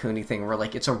Ni no Kuni thing where,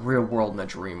 like, it's a real world and a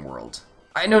dream world.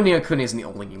 I know Ni no Kuni isn't the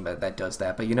only game that does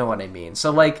that, but you know what I mean.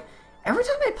 So, like, Every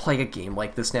time I play a game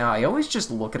like this now, I always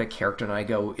just look at a character and I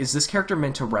go, is this character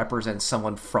meant to represent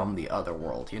someone from the other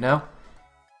world, you know?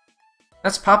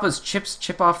 That's Papa's chips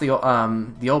chip off the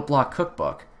old block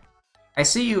cookbook. I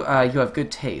see you you have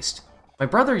good taste. My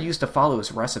brother used to follow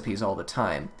his recipes all the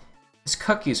time. His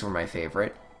cookies were my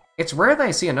favorite. It's rare that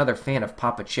I see another fan of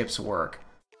Papa Chip's work.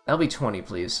 That'll be 20,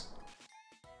 please.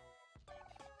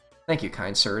 Thank you,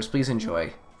 kind sirs. Please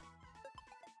enjoy.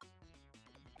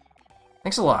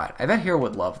 Thanks a lot. I bet Hero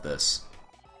would love this.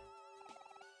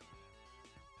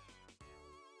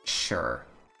 Sure.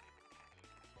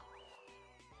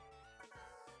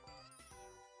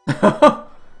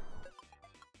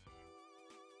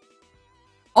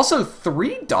 Also,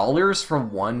 $3 for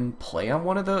one play on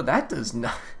one of those? That does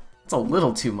not... It's a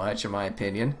little too much, in my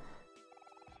opinion.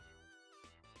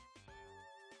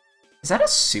 Is that a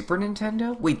Super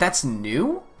Nintendo? Wait, that's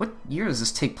new? What year does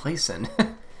this take place in?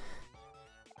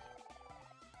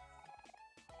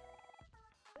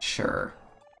 Sure.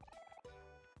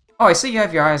 Oh, I see you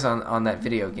have your eyes on that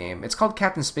video game. It's called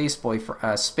Captain Spaceboy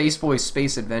for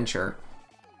Space Adventure.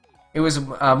 It was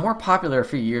more popular a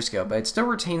few years ago, but it still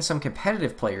retains some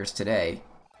competitive players today.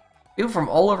 People from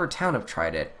all over town have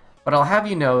tried it, but I'll have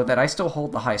you know that I still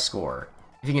hold the high score.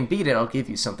 If you can beat it, I'll give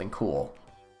you something cool.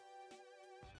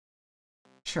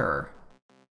 Sure.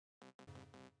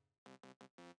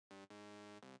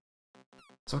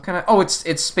 So what kind of... Oh,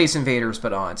 it's Space Invaders,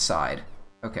 but on its side.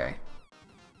 Okay.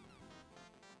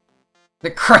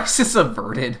 The crisis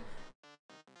averted.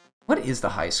 What is the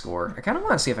high score? I kind of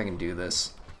want to see if I can do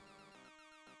this.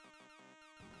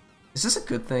 Is this a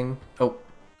good thing? Oh.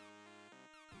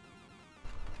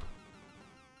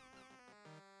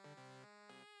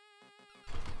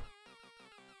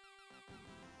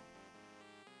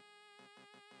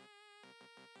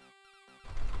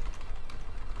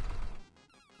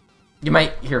 You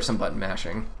might hear some button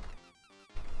mashing.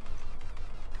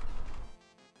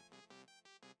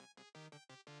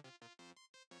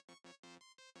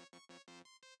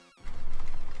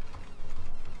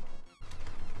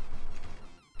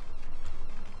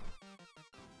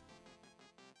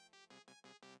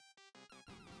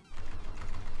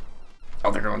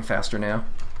 Oh, they're going faster now.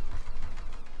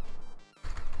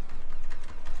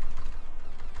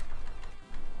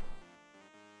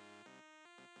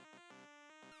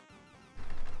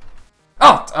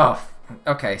 Oh,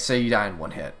 okay, so you die in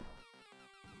one hit.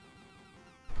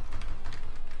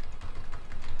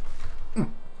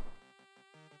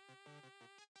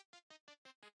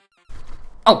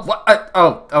 Oh, what?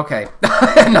 Oh, okay.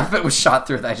 Enough of it was shot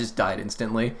through that I just died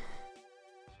instantly.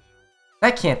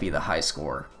 That can't be the high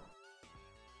score.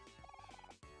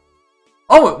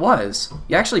 Oh, it was!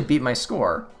 You actually beat my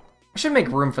score. I should make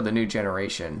room for the new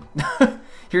generation.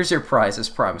 Here's your prize, as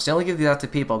promised. I only give these out to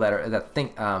people that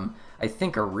I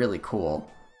think are really cool.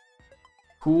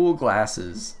 Cool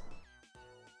glasses.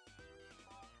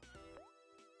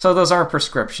 So those aren't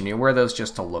prescription. You wear those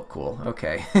just to look cool.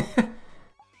 Okay.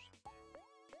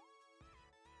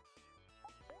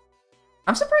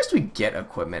 I'm surprised we get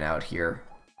equipment out here.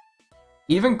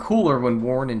 Even cooler when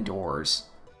worn indoors.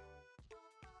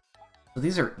 So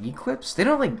these are equips? They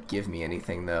don't, like, give me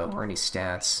anything, though, or any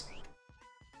stats.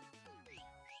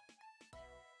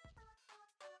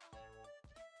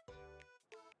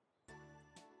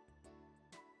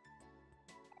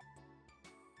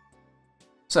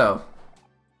 So,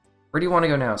 where do you want to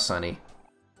go now, Sonny?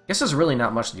 Guess there's really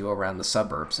not much to do around the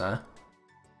suburbs, huh?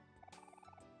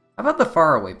 How about the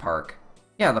faraway park?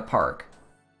 Yeah, the park.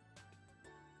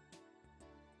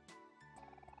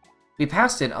 We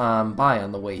passed it by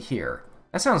on the way here.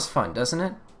 That sounds fun, doesn't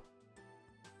it?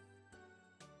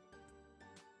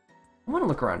 I want to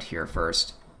look around here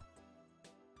first.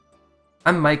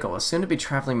 I'm Michael, a soon-to-be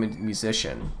traveling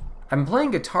musician. I've been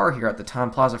playing guitar here at the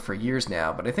Town Plaza for years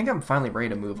now, but I think I'm finally ready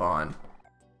to move on.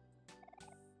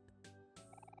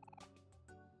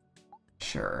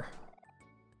 Sure.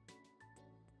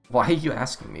 Why are you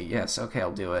asking me? Yes, okay,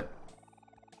 I'll do it.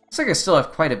 Looks like I still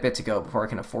have quite a bit to go before I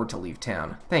can afford to leave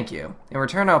town. Thank you. In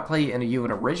return, I'll play you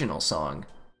an original song.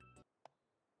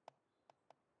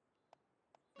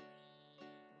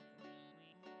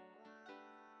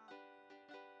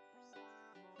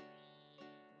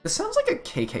 This sounds like a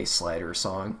KK Slider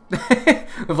song.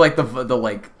 With like the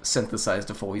like synthesized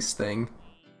voice thing.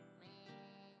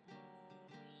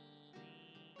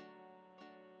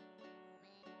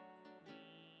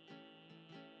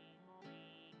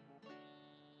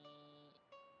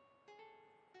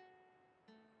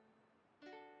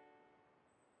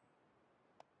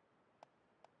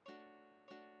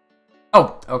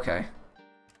 Oh, okay.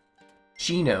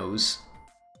 She knows.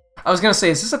 I was gonna say,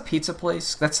 is this a pizza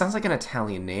place? That sounds like an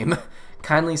Italian name.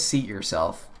 Kindly seat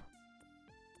yourself.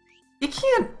 You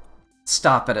can't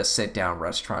stop at a sit-down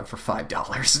restaurant for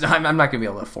 $5. I'm not gonna be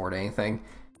able to afford anything.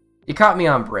 You caught me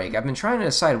on break. I've been trying to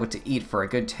decide what to eat for a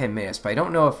good 10 minutes, but I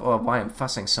don't know why I'm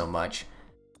fussing so much.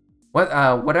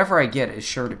 Whatever I get is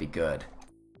sure to be good.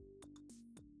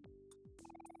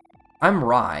 I'm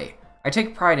Rai. I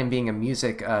take pride in being a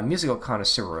musical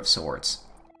connoisseur of sorts.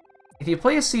 If you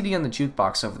play a CD on the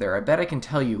jukebox over there, I bet I can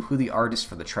tell you who the artist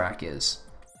for the track is.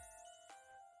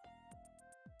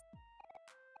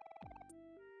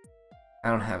 I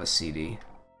don't have a CD.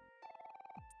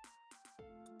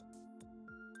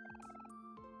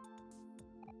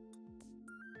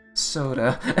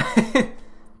 Soda.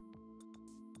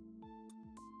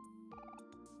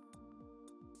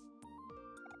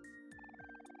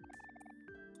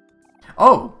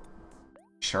 Oh!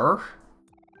 Sure.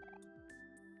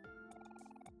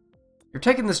 You're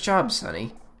taking this job, Sonny.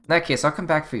 In that case, I'll come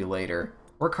back for you later.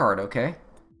 Work hard, okay?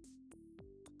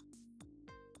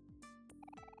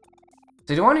 So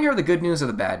do you want to hear the good news or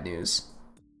the bad news?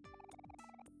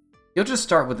 You'll just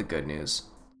start with the good news.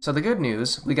 So the good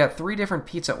news, we got 3 different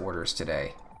pizza orders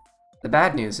today. The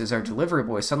bad news is our delivery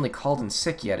boy suddenly called in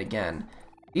sick yet again.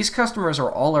 These customers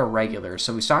are all our regulars,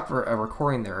 so we stopped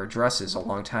recording their addresses a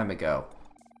long time ago.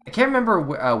 I can't remember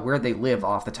where they live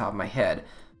off the top of my head,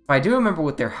 but I do remember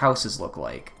what their houses look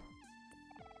like.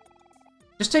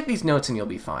 Just take these notes and you'll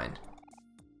be fine.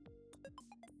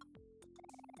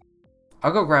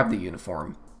 I'll go grab the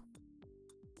uniform.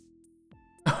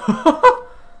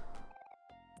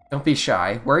 Don't be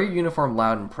shy. Wear your uniform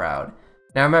loud and proud.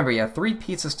 Now remember, you have 3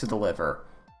 pizzas to deliver.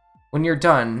 When you're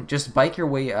done, just bike your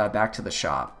way back to the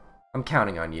shop. I'm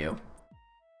counting on you.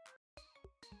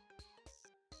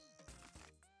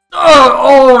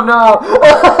 Oh no!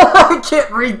 I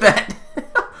can't read that!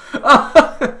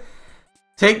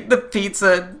 Take the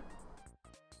pizza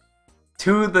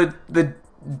to the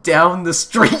down the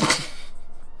street.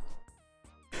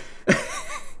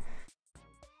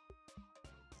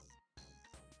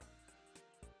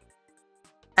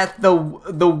 At the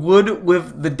wood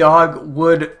with the dog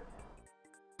would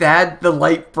Thad the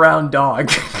light brown dog.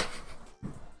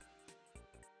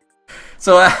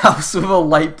 So a house with a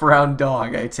light brown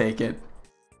dog, I take it.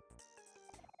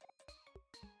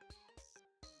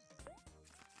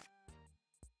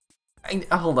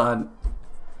 Hold on.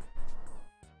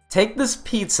 Take this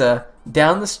pizza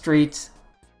down the street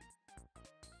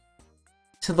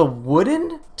to the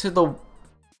wooden? To the...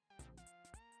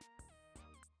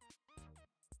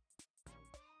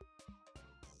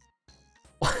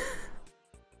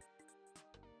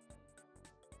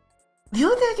 The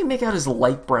only thing I can make out is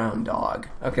light brown dog.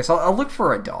 Okay, so I'll look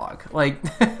for a dog. Like...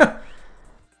 I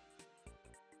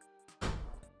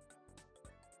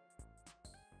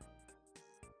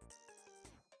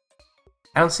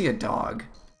don't see a dog.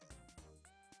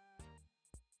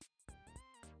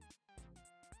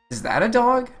 Is that a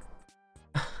dog?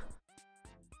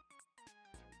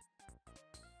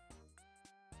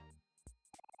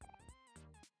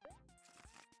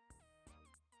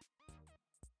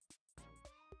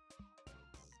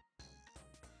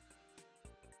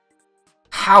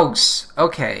 House.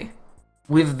 Okay.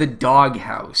 With the dog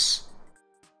house.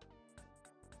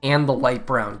 And the light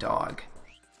brown dog.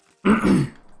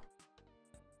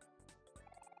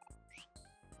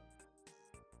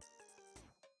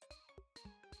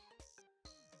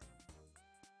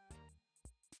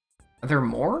 Are there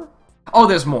more? Oh,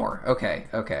 there's more. Okay,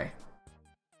 okay.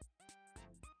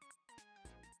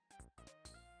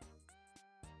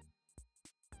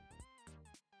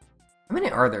 How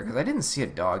many are there? Because I didn't see a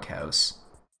doghouse.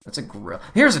 That's a grill.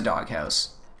 Here's a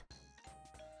doghouse.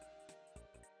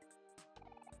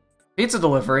 Pizza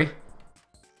delivery.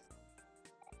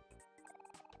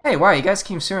 Hey, wow, you guys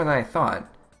came sooner than I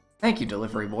thought. Thank you,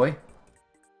 delivery boy.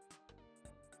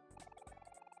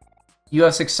 You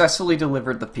have successfully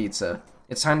delivered the pizza.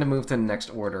 It's time to move to the next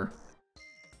order.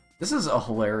 This is a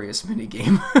hilarious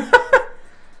minigame.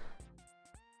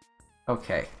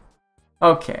 Okay.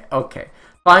 Okay, okay.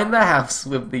 Find the house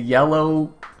with the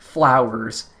yellow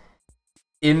flowers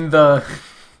in the...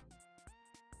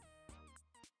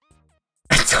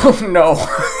 I don't know.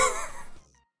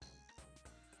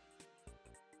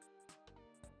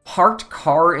 Parked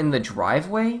car in the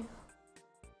driveway?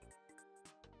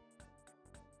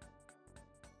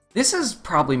 This is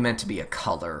probably meant to be a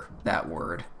color, that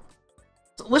word.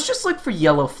 So let's just look for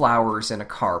yellow flowers in a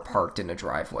car parked in a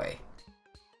driveway.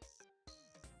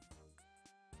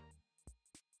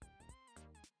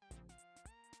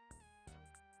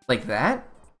 Like that?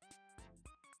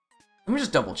 Let me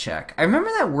just double check. I remember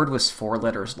that word was 4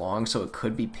 letters long, so it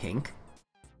could be pink.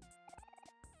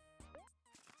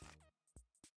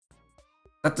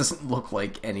 That doesn't look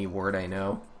like any word I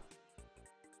know.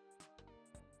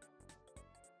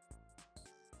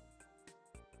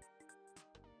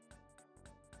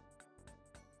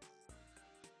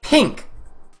 Pink!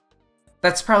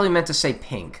 That's probably meant to say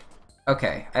pink.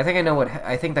 Okay, I think I know what...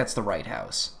 I think that's the right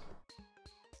house.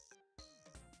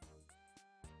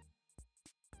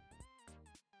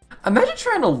 Imagine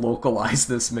trying to localize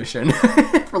this mission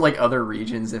for, like, other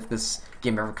regions if this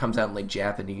game ever comes out in, like,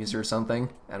 Japanese or something.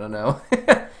 I don't know.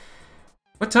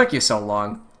 What took you so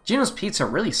long? Gino's Pizza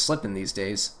really slipping these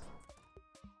days.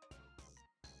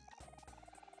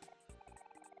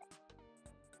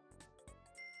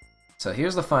 So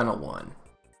here's the final one.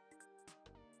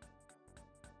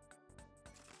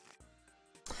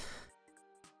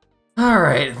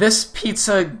 Alright, this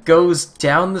pizza goes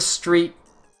down the street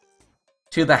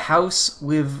to the house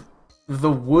with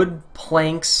the wood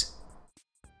planks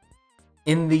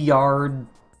in the yard.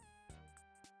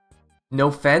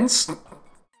 No fence?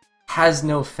 Has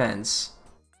no fence.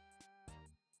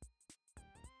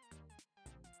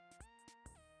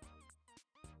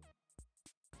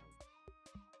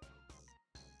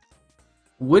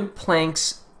 Wood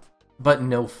planks, but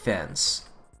no fence.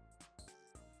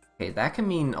 Okay, that can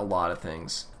mean a lot of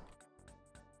things.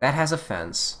 That has a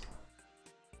fence.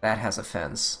 That has a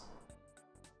fence.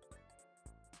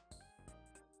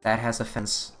 That has a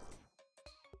fence.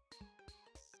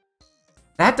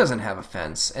 That doesn't have a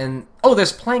fence. And, oh,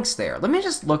 there's planks there. Let me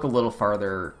just look a little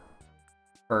farther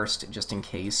first, just in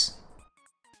case.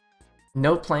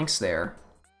 No planks there.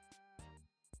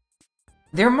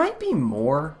 There might be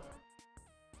more.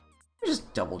 Let me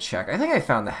just double check. I think I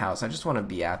found the house. I just want to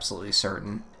be absolutely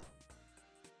certain.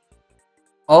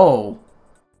 Oh.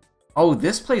 Oh,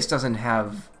 this place doesn't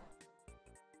have...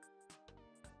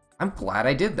 I'm glad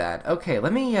I did that. Okay,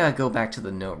 let me go back to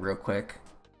the note real quick.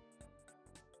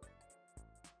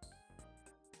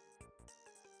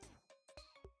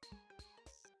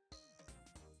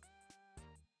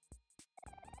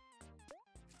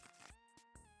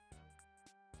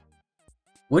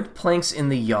 Wood planks in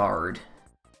the yard.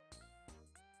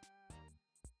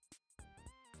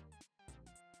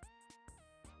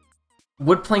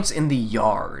 Wood planks in the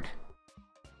yard.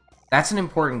 That's an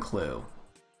important clue.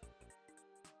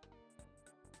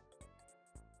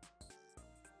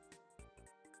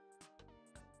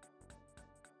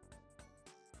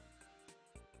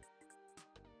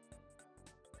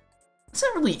 It's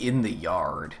not really in the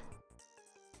yard.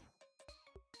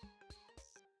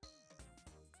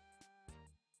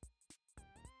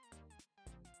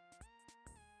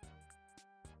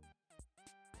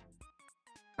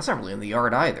 That's not really in the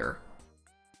yard either.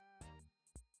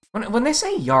 When they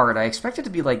say yard, I expect it to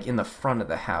be, like, in the front of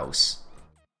the house.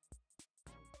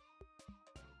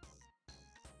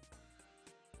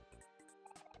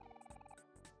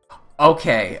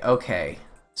 Okay, okay.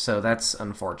 So that's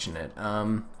unfortunate.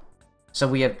 So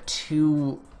we have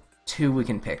two we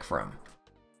can pick from.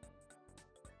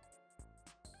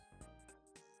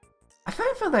 I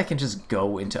find that I can just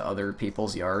go into other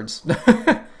people's yards.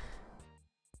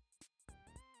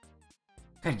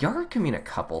 God, yard can mean a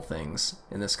couple things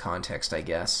in this context, I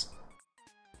guess.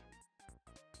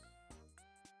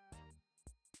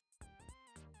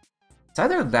 It's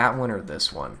either that one or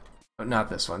this one. Oh, not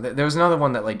this one. There was another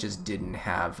one that, like, just didn't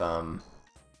have,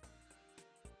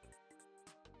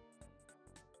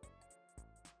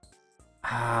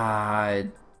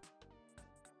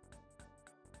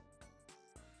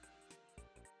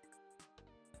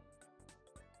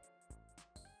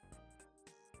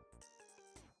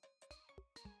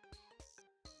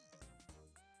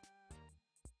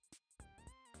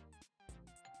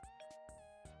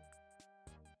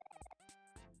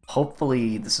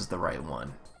 hopefully this is the right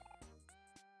one.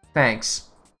 Thanks.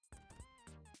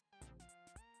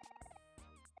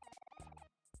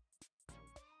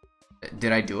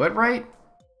 Did I do it right?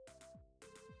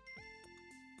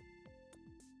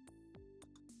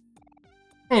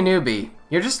 Hey newbie,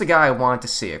 you're just the guy I want to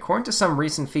see. According to some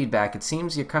recent feedback, it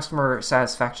seems your customer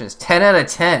satisfaction is 10 out of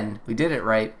 10. We did it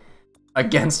right.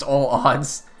 Against all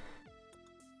odds.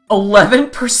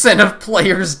 11% of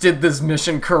players did this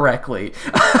mission correctly.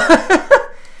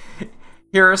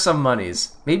 Here are some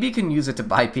monies. Maybe you can use it to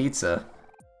buy pizza.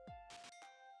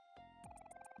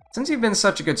 Since you've been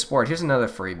such a good sport, here's another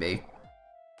freebie.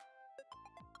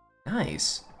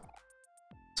 Nice.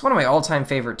 It's one of my all-time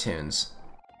favorite tunes.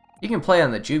 You can play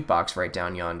on the jukebox right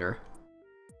down yonder.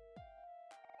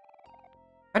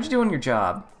 How'd you do on your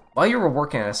job? While you were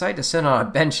working, I decided to sit on a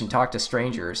bench and talk to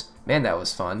strangers. Man, that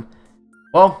was fun.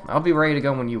 Well, I'll be ready to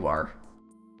go when you are.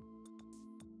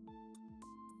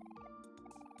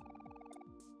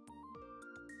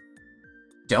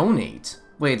 Donate?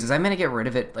 Wait, does that mean I get rid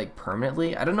of it, like,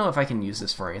 permanently? I don't know if I can use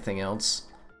this for anything else.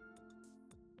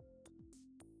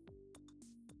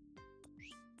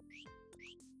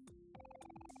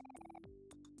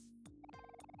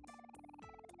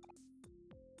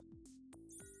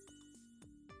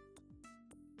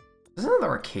 There's another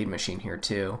arcade machine here,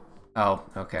 too. Oh,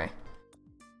 okay.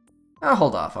 I'll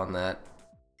hold off on that.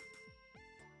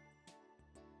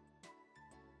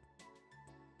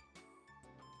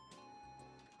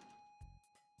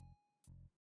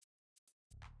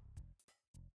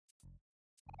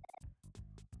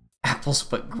 Apples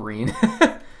but green.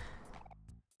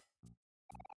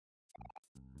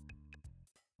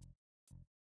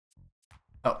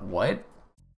 What?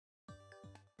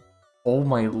 Oh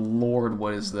my lord,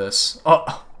 what is this?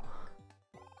 Oh!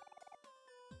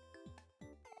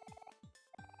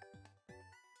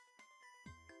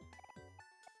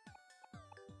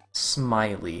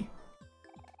 Smiley.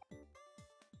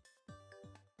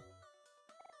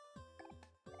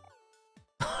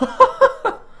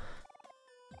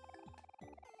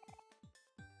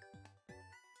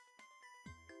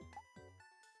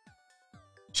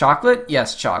 Chocolate?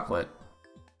 Yes, chocolate.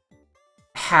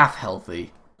 Half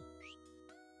healthy.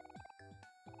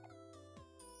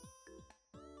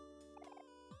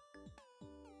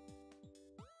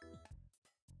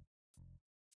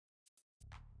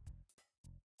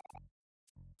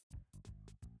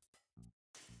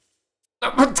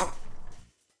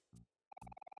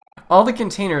 All the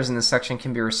containers in this section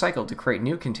can be recycled to create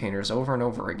new containers over and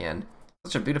over again.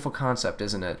 Such a beautiful concept,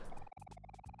 isn't it?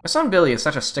 My son Billy is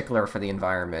such a stickler for the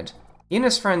environment. He and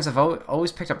his friends have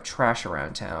always picked up trash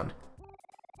around town.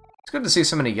 It's good to see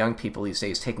so many young people these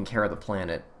days taking care of the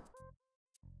planet.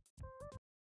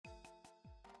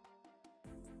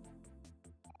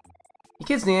 You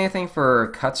kids need anything for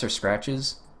cuts or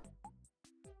scratches?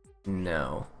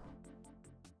 No.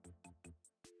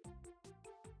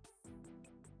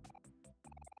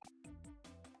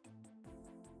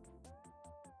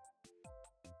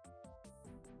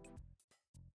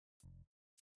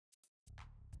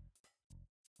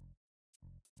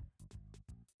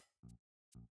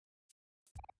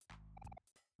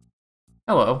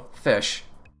 Hello, fish.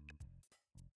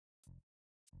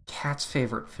 Cat's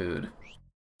favorite food.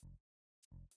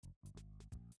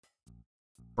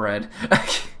 Bread.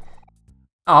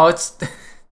 Oh, it's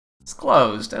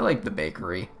closed. I like the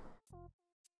bakery.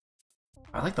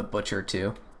 I like the butcher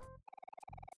too.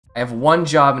 I have one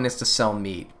job and it's to sell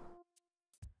meat.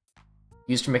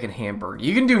 Used for making hamburger.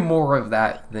 You can do more of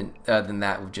that than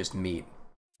that with just meat.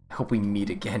 I hope we meet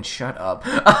again. Shut up.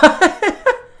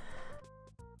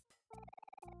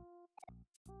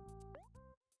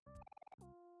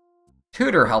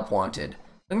 Tutor help wanted.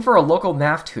 Looking for a local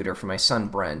math tutor for my son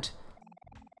Brent.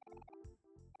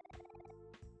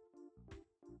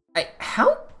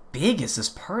 How big is this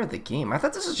part of the game? I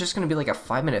thought this was just going to be like a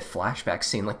 5-minute flashback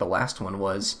scene like the last one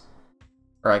was.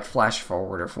 Or like flash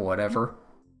forward or for whatever.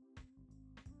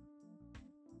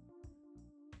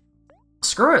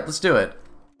 Screw it, let's do it.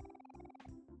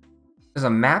 There's a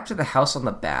map to the house on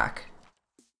the back.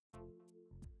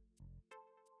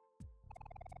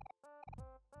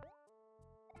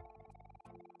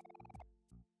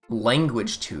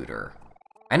 Language tutor.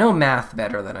 I know math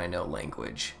better than I know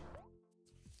language.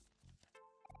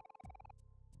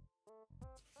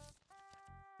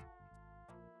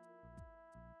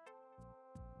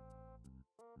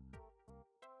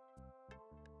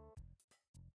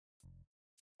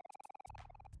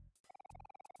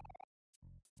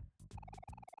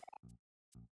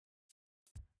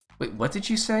 Wait, what did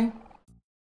you say?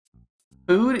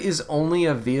 Food is only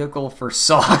a vehicle for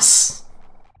sauce.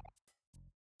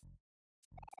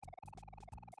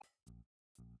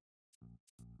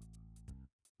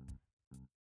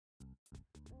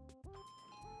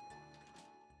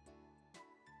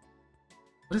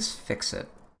 What is Fix It?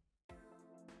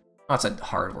 Oh, it's a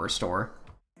hardware store.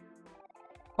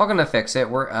 Welcome to Fix It,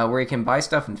 where you can buy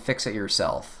stuff and fix it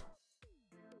yourself.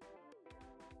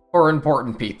 For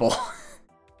important people.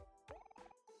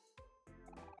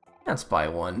 Let's buy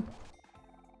one.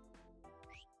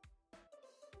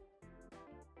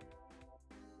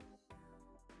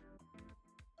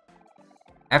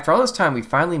 After all this time, we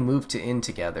finally moved in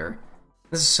together.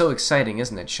 This is so exciting,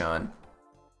 isn't it, Sean?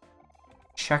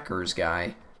 Checkers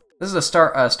guy. This is the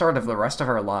start of the rest of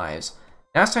our lives.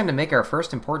 Now it's time to make our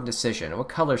first important decision. What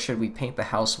color should we paint the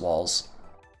house walls?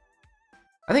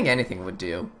 I think anything would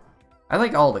do. I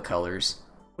like all the colors.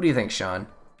 What do you think, Sean?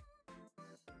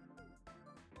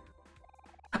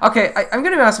 Okay, I'm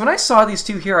gonna be honest, when I saw these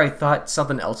two here, I thought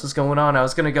something else was going on. I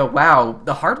was gonna go, wow,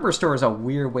 the hardware store is a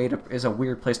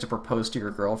weird place to propose to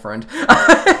your girlfriend.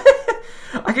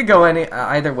 I could go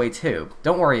either way too.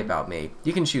 Don't worry about me.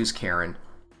 You can choose Karen.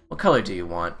 What color do you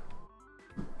want?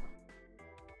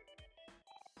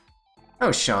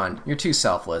 Oh, Sean, you're too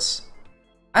selfless.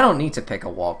 I don't need to pick a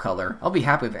wall color. I'll be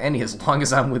happy with any as long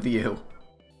as I'm with you.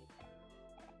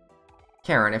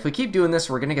 Karen, if we keep doing this,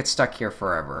 we're gonna get stuck here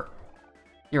forever.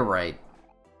 You're right.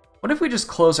 What if we just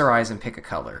close our eyes and pick a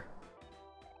color?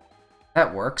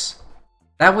 That works.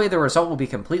 That way the result will be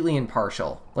completely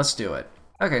impartial. Let's do it.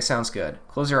 Okay, sounds good.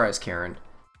 Close your eyes, Karen.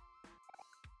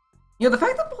 You know, the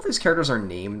fact that both these characters are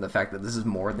named, the fact that this is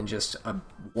more than just a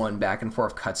one back and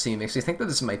forth cutscene makes me think that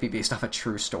this might be based off a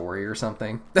true story or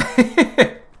something.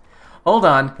 Hold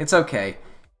on, it's okay.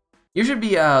 You should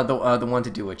be the one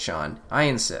to do it, Sean. I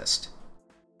insist.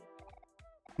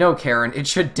 No, Karen, it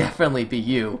should definitely be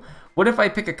you. What if I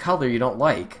pick a color you don't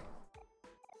like?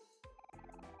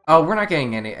 Oh, we're not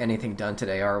getting anything done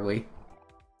today, are we?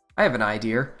 I have an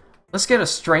idea. Let's get a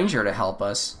stranger to help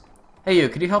us. Hey you,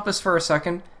 could you help us for a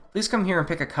second? Please come here and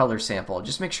pick a color sample.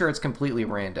 Just make sure it's completely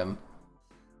random.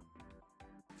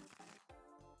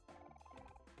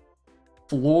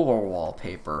 Floor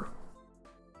wallpaper.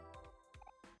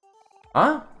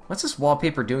 Huh? What's this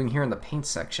wallpaper doing here in the paint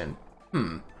section?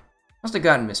 Must have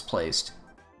gotten misplaced.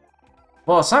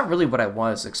 Well, it's not really what I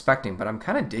was expecting, but I'm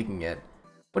kind of digging it.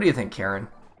 What do you think, Karen?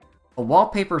 A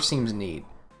wallpaper seems neat.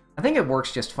 I think it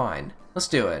works just fine. Let's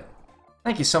do it.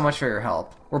 Thank you so much for your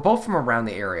help. We're both from around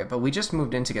the area, but we just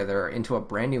moved in together into a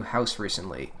brand new house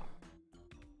recently.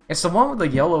 It's the one with the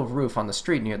yellow roof on the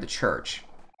street near the church.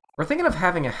 We're thinking of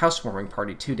having a housewarming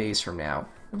party 2 days from now.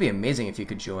 It'd be amazing if you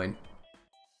could join.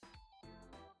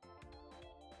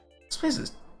 This place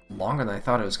is longer than I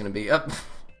thought it was going to be.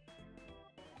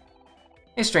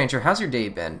 Hey stranger, how's your day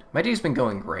been? My day's been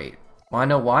going great. Wanna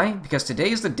know why? Because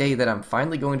today is the day that I'm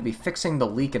finally going to be fixing the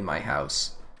leak in my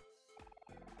house.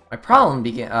 My problem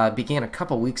began a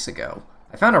couple weeks ago.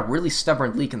 I found a really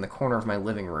stubborn leak in the corner of my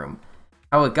living room.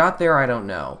 How it got there, I don't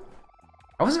know.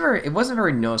 It wasn't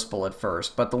very noticeable at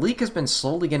first, but the leak has been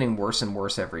slowly getting worse and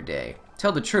worse every day. To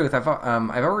tell the truth, I've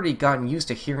already gotten used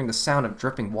to hearing the sound of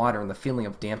dripping water and the feeling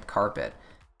of damp carpet.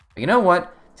 But you know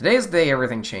what? Today is the day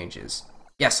everything changes.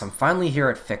 Yes, I'm finally here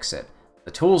at Fix It.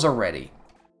 The tools are ready.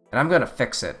 And I'm gonna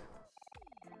fix it.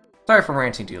 Sorry for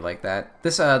ranting to you like that.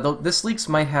 This leak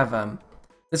might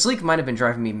have been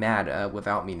driving me mad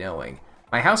without me knowing.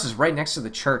 My house is right next to the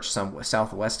church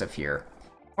southwest of here.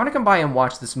 Want to come by and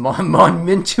watch this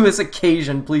momentous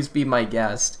occasion? Please be my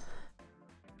guest.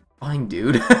 Fine,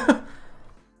 dude.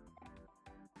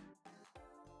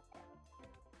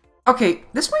 Okay,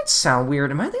 this might sound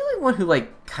weird. Am I the only one who,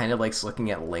 like, kind of likes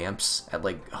looking at lamps at,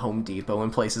 like, Home Depot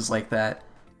and places like that?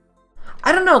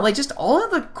 I don't know, like, just all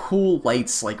of the cool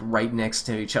lights, like, right next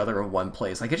to each other in one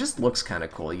place. Like, it just looks kind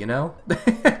of cool, you know?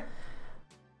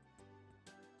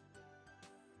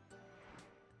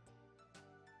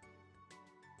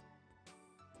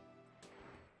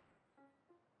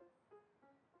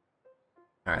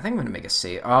 Alright, I think I'm gonna make a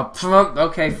save. Oh,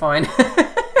 okay, fine.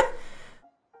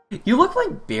 You look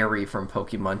like Barry from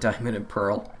Pokemon Diamond and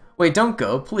Pearl. Wait, don't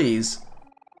go, please.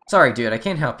 Sorry, dude, I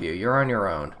can't help you. You're on your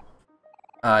own.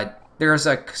 There's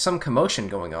some commotion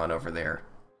going on over there.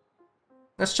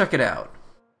 Let's check it out.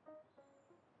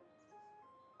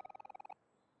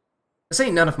 This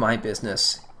ain't none of my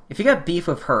business. If you got beef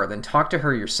with her, then talk to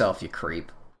her yourself, you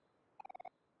creep.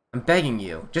 I'm begging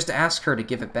you, just ask her to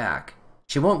give it back.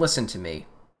 She won't listen to me.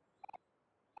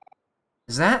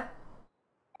 Is that...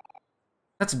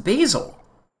 That's Basil!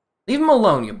 Leave him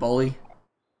alone, you bully.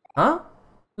 Huh?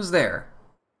 Who's there?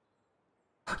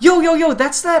 Yo,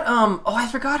 that's that, oh, I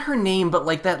forgot her name, but,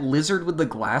 like, that lizard with the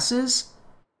glasses?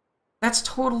 That's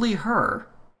totally her.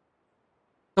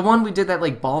 The one we did that,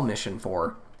 like, ball mission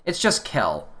for. It's just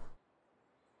Kel.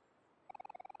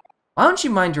 Why don't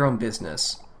you mind your own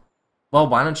business? Well,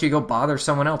 why don't you go bother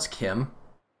someone else, Kim?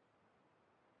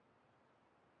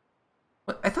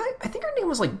 What, I think her name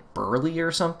was, like, Burley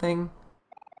or something?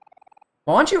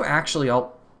 Why don't you actually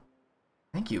all...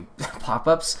 Thank you,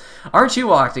 pop-ups. Aren't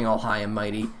you acting all high and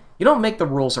mighty? You don't make the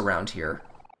rules around here.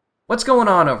 What's going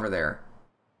on over there?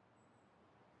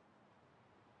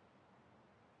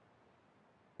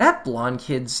 That blonde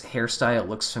kid's hairstyle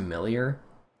looks familiar.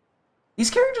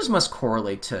 These characters must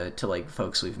correlate to like,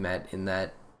 folks we've met in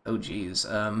that... Oh, geez.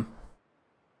 I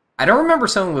don't remember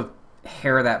someone with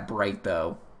hair that bright,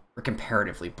 though. Or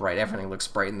comparatively bright. Everything looks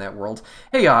bright in that world.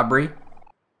 Hey, Aubrey.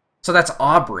 So that's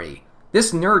Aubrey.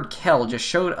 This nerd Kel just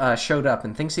showed up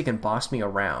and thinks he can boss me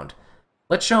around.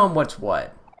 Let's show him what's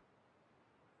what.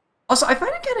 Also, I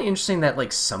find it kind of interesting that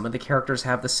like some of the characters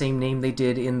have the same name they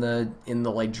did in the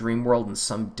like dream world and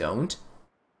some don't.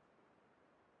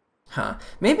 Huh.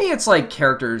 Maybe it's like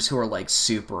characters who are like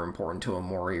super important to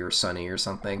Omori or Sunny or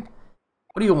something.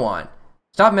 What do you want?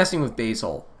 Stop messing with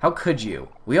Basil. How could you?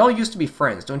 We all used to be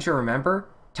friends, don't you remember?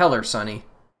 Tell her, Sunny.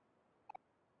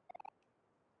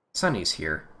 Sunny's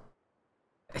here.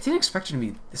 I didn't expect you to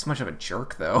be this much of a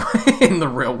jerk, though, in the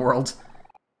real world.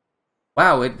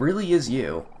 Wow, it really is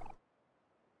you.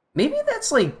 Maybe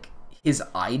that's, like, his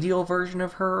ideal version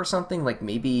of her or something? Like,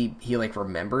 maybe he, like,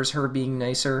 remembers her being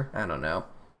nicer? I don't know.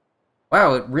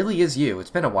 Wow, it really is you. It's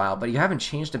been a while, but you haven't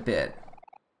changed a bit.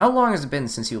 How long has it been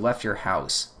since you left your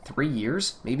house? 3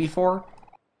 years? Maybe 4?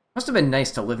 Must have been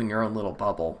nice to live in your own little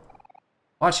bubble.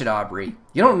 Watch it, Aubrey.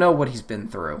 You don't know what he's been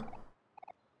through.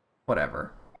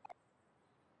 Whatever.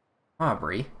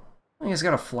 Aubrey? Oh, he's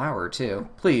got a flower, too.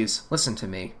 Please, listen to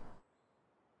me.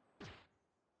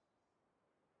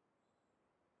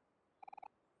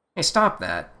 Hey, stop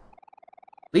that.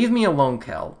 Leave me alone,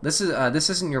 Kel. This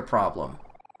isn't your problem.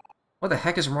 What the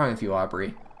heck is wrong with you,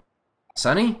 Aubrey?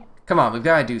 Sunny? Come on, we've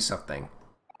got to do something.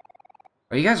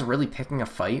 Are you guys really picking a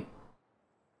fight?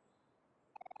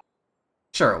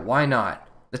 Sure, why not?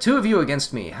 The two of you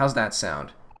against me, how's that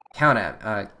sound? Come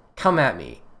at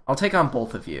me. I'll take on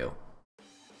both of you.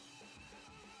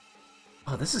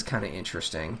 Oh, this is kind of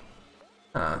interesting.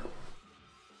 Huh.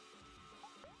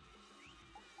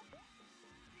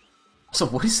 So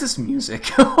what is this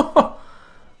music? Are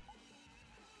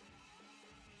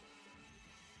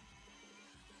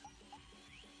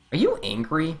you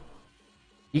angry?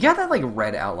 You got that, like,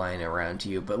 red outline around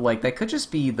you, but, like, that could just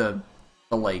be the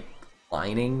like,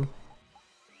 lining.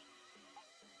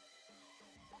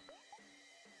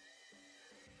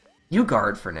 You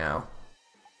guard for now.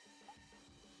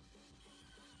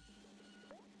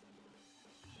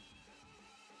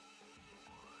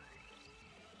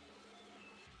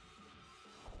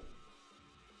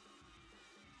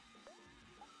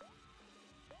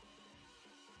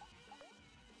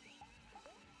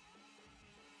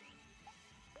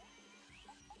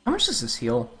 How much does this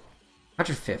heal?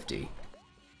 150.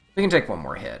 We can take one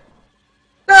more hit.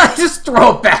 Ah, just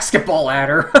throw a basketball at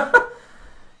her!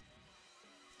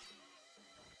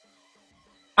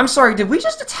 I'm sorry, did we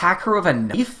just attack her with a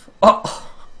knife?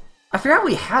 Oh, I forgot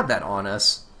we had that on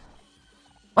us.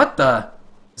 What the?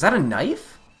 Is that a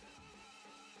knife?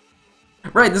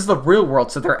 Right, this is the real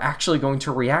world, so they're actually going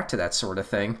to react to that sort of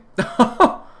thing.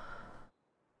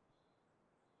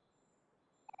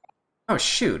 Oh,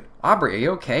 shoot. Aubrey, are you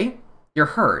okay? You're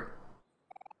hurt.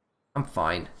 I'm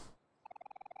fine.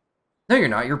 No, you're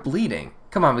not. You're bleeding.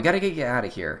 Come on, we gotta get you out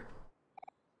of here.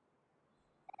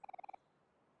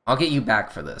 I'll get you back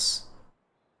for this.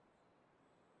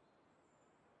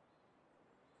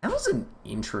 That was an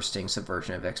interesting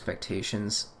subversion of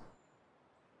expectations.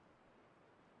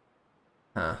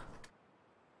 Huh.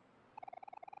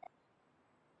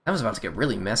 That was about to get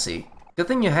really messy. Good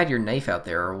thing you had your knife out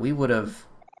there, or we would have...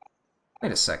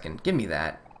 Wait a second. Give me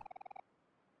that.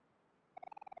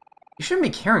 You shouldn't be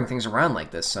carrying things around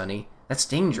like this, Sonny. That's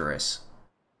dangerous.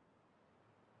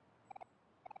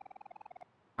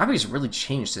 Abby's really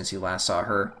changed since you last saw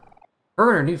her.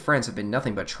 Her and her new friends have been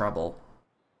nothing but trouble.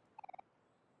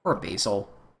 Poor Basil.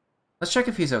 Let's check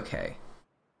if he's okay.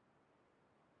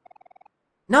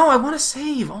 No, I want to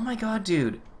save! Oh my god,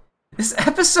 dude. This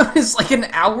episode is like an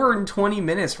hour and 20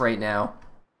 minutes right now.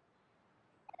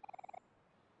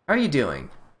 How are you doing?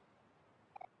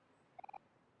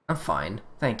 I'm fine,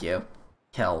 thank you.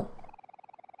 Kel.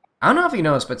 I don't know if you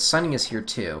noticed, but Sunny is here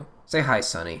too. Say hi,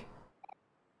 Sunny.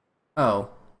 Oh,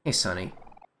 hey, Sunny.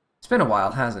 It's been a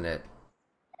while, hasn't it?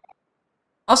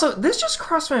 Also, this just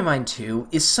crossed my mind too.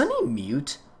 Is Sunny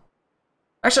mute?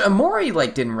 Actually, Omori,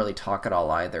 like, didn't really talk at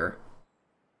all either.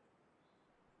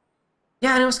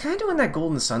 Yeah, and it was kind of doing that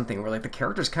Golden Sun thing where, like, the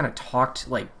characters kind of talked,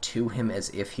 like, to him as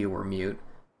if he were mute.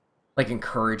 Like,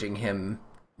 encouraging him,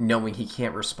 knowing he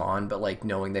can't respond, but, like,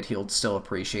 knowing that he'll still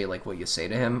appreciate, like, what you say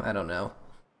to him. I don't know.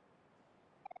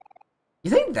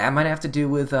 You think that might have to do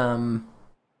with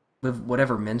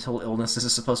whatever mental illness this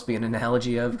is supposed to be an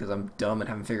analogy of? Because I'm dumb and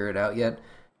haven't figured it out yet.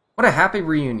 What a happy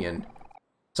reunion.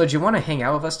 So, do you want to hang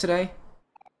out with us today?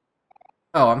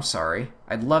 Oh, I'm sorry.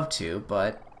 I'd love to,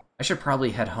 but I should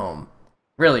probably head home.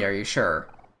 Really, are you sure?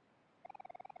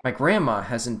 My grandma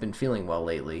hasn't been feeling well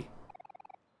lately.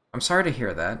 I'm sorry to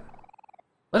hear that.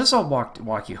 Let us all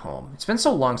walk you home. It's been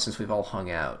so long since we've all hung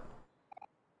out.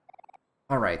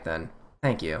 Alright then.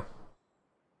 Thank you.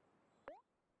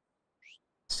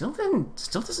 Still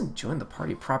doesn't join the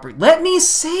party properly. Let me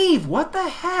save! What the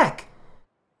heck?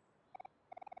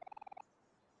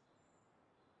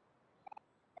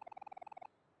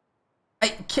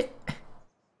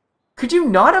 Could you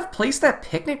not have placed that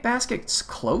picnic basket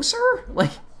closer? Like,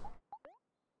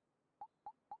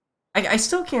 I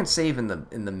still can't save in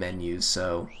the menus,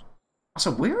 so... Also,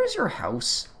 where is your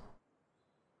house?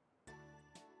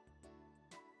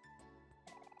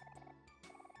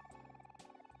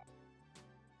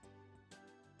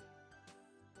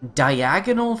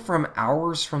 Diagonal from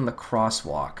hours from the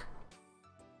crosswalk.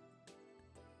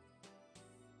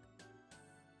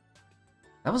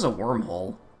 That was a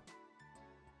wormhole.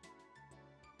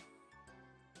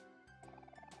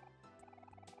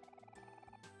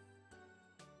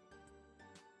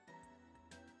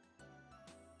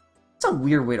 That's a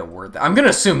weird way to word that. I'm gonna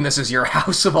assume this is your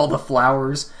house of all the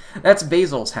flowers. That's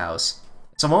Basil's house.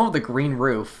 It's the one with the green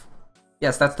roof.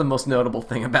 Yes, that's the most notable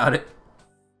thing about it.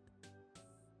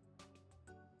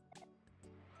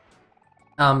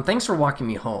 Thanks for walking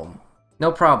me home.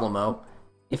 No problemo.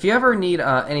 If you ever need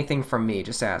anything from me,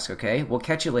 just ask, okay? We'll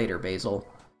catch you later, Basil.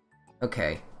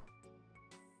 Okay.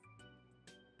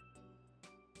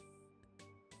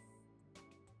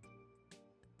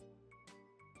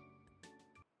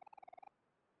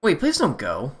 Wait, please don't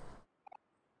go.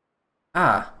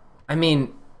 Ah, I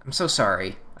mean, I'm so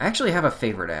sorry. I actually have a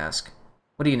favor to ask.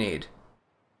 What do you need?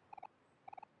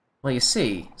 Well, you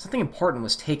see, something important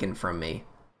was taken from me.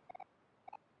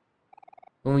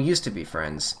 When we used to be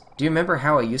friends, do you remember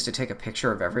how I used to take a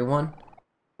picture of everyone?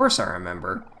 Of course I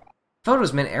remember.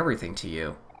 Photos meant everything to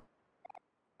you.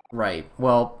 Right,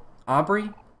 well, Aubrey?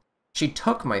 She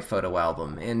took my photo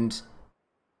album, and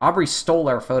Aubrey stole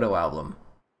our photo album.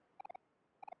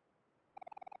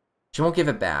 She won't give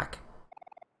it back.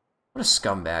 What a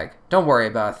scumbag. Don't worry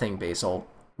about a thing, Basil.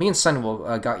 Me and Sun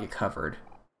will got you covered.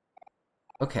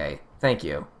 Okay, thank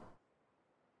you.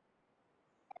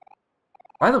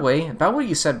 By the way, about what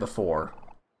you said before,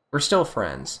 we're still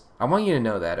friends. I want you to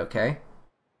know that, okay?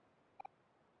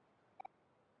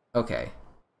 Okay.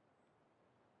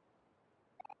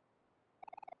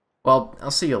 Well, I'll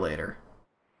see you later.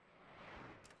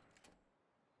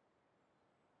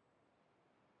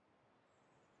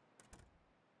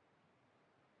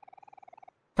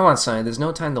 Come on, Sonny, there's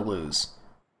no time to lose.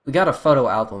 We got a photo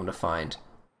album to find.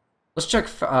 Let's check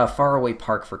Faraway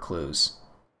Park for clues.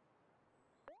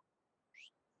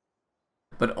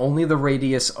 But only the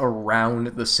radius around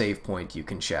the save point you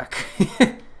can check.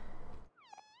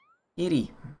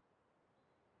 Itty.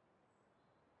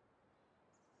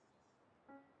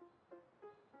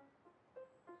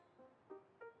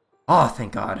 Oh,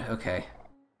 thank God. Okay.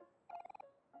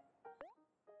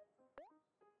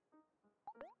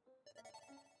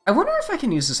 I wonder if I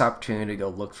can use this opportunity to go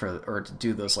look for, or to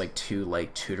do those, like, 2,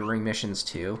 like, tutoring missions,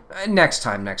 too. Next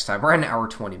time. We're at an hour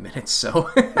 20 minutes, so...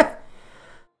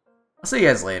 I'll see you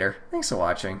guys later. Thanks for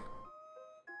watching.